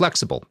 It's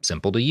flexible,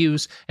 simple to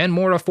use, and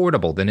more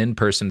affordable than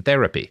in-person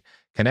therapy.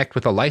 Connect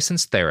with a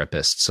licensed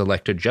therapist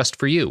selected just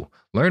for you.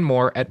 Learn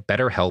more at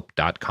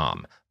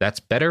BetterHelp.com. That's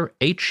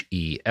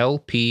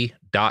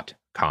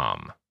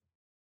BetterHelp.com.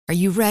 Are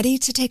you ready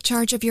to take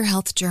charge of your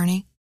health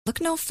journey?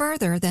 Look no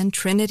further than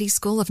Trinity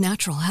School of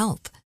Natural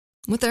Health.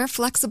 With their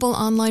flexible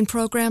online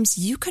programs,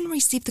 you can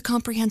receive the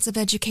comprehensive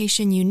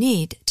education you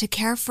need to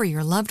care for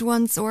your loved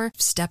ones or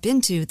step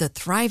into the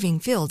thriving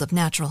field of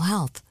natural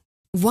health.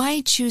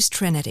 Why choose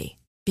Trinity?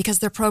 Because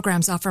their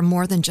programs offer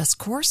more than just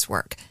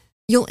coursework.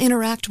 You'll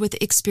interact with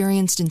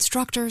experienced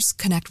instructors,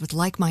 connect with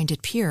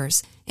like-minded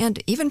peers,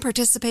 and even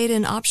participate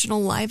in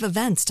optional live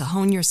events to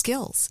hone your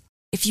skills.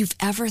 If you've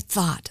ever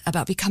thought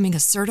about becoming a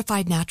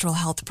certified natural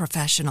health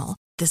professional,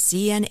 the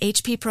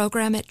CNHP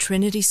program at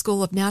Trinity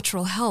School of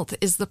Natural Health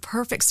is the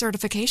perfect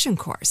certification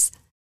course.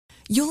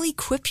 You'll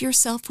equip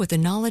yourself with the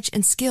knowledge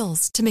and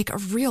skills to make a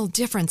real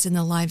difference in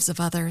the lives of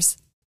others.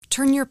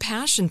 Turn your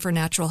passion for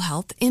natural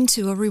health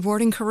into a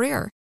rewarding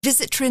career.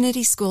 Visit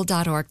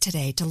trinityschool.org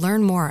today to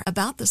learn more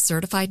about the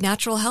Certified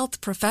Natural Health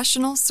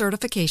Professional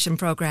Certification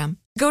Program.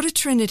 Go to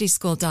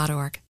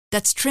trinityschool.org.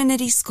 That's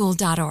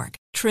trinityschool.org.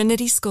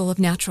 Trinity School of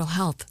Natural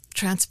Health.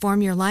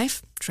 Transform your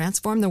life,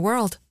 transform the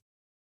world.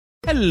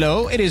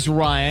 Hello, it is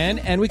Ryan,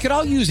 and we could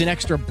all use an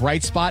extra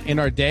bright spot in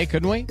our day,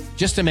 couldn't we?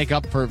 Just to make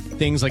up for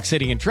things like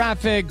sitting in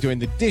traffic, doing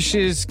the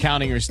dishes,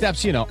 counting your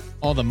steps, you know,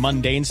 all the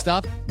mundane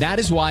stuff. That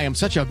is why I'm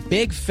such a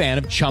big fan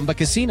of Chumba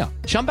Casino.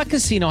 Chumba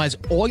Casino has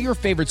all your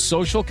favorite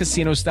social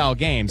casino-style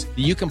games that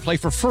you can play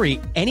for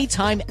free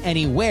anytime,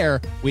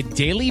 anywhere with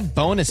daily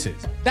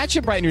bonuses. That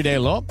should brighten your day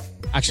a little.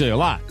 Actually, a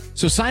lot.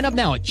 So sign up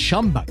now at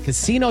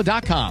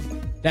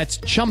ChumbaCasino.com. That's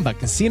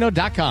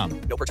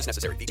ChumbaCasino.com. No purchase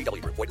necessary.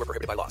 VGW Group. Void where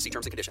prohibited by law. See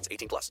terms and conditions.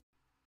 18+.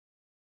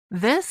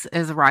 This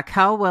is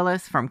Raquel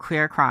Willis from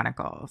Queer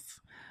Chronicles.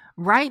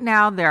 Right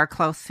now, there are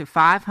close to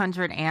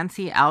 500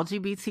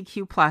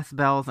 anti-LGBTQ+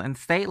 bills in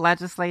state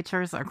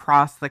legislatures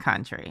across the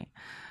country.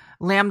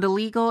 Lambda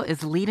Legal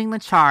is leading the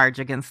charge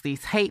against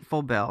these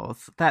hateful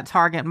bills that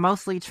target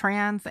mostly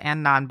trans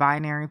and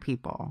non-binary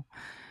people.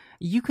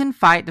 You can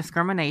fight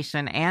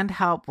discrimination and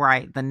help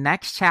write the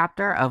next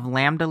chapter of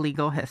Lambda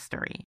Legal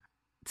history.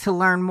 To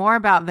learn more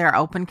about their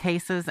open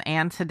cases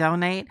and to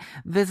donate,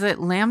 visit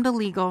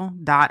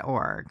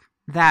lambdalegal.org.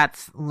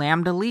 That's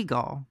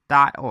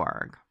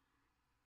lambdalegal.org.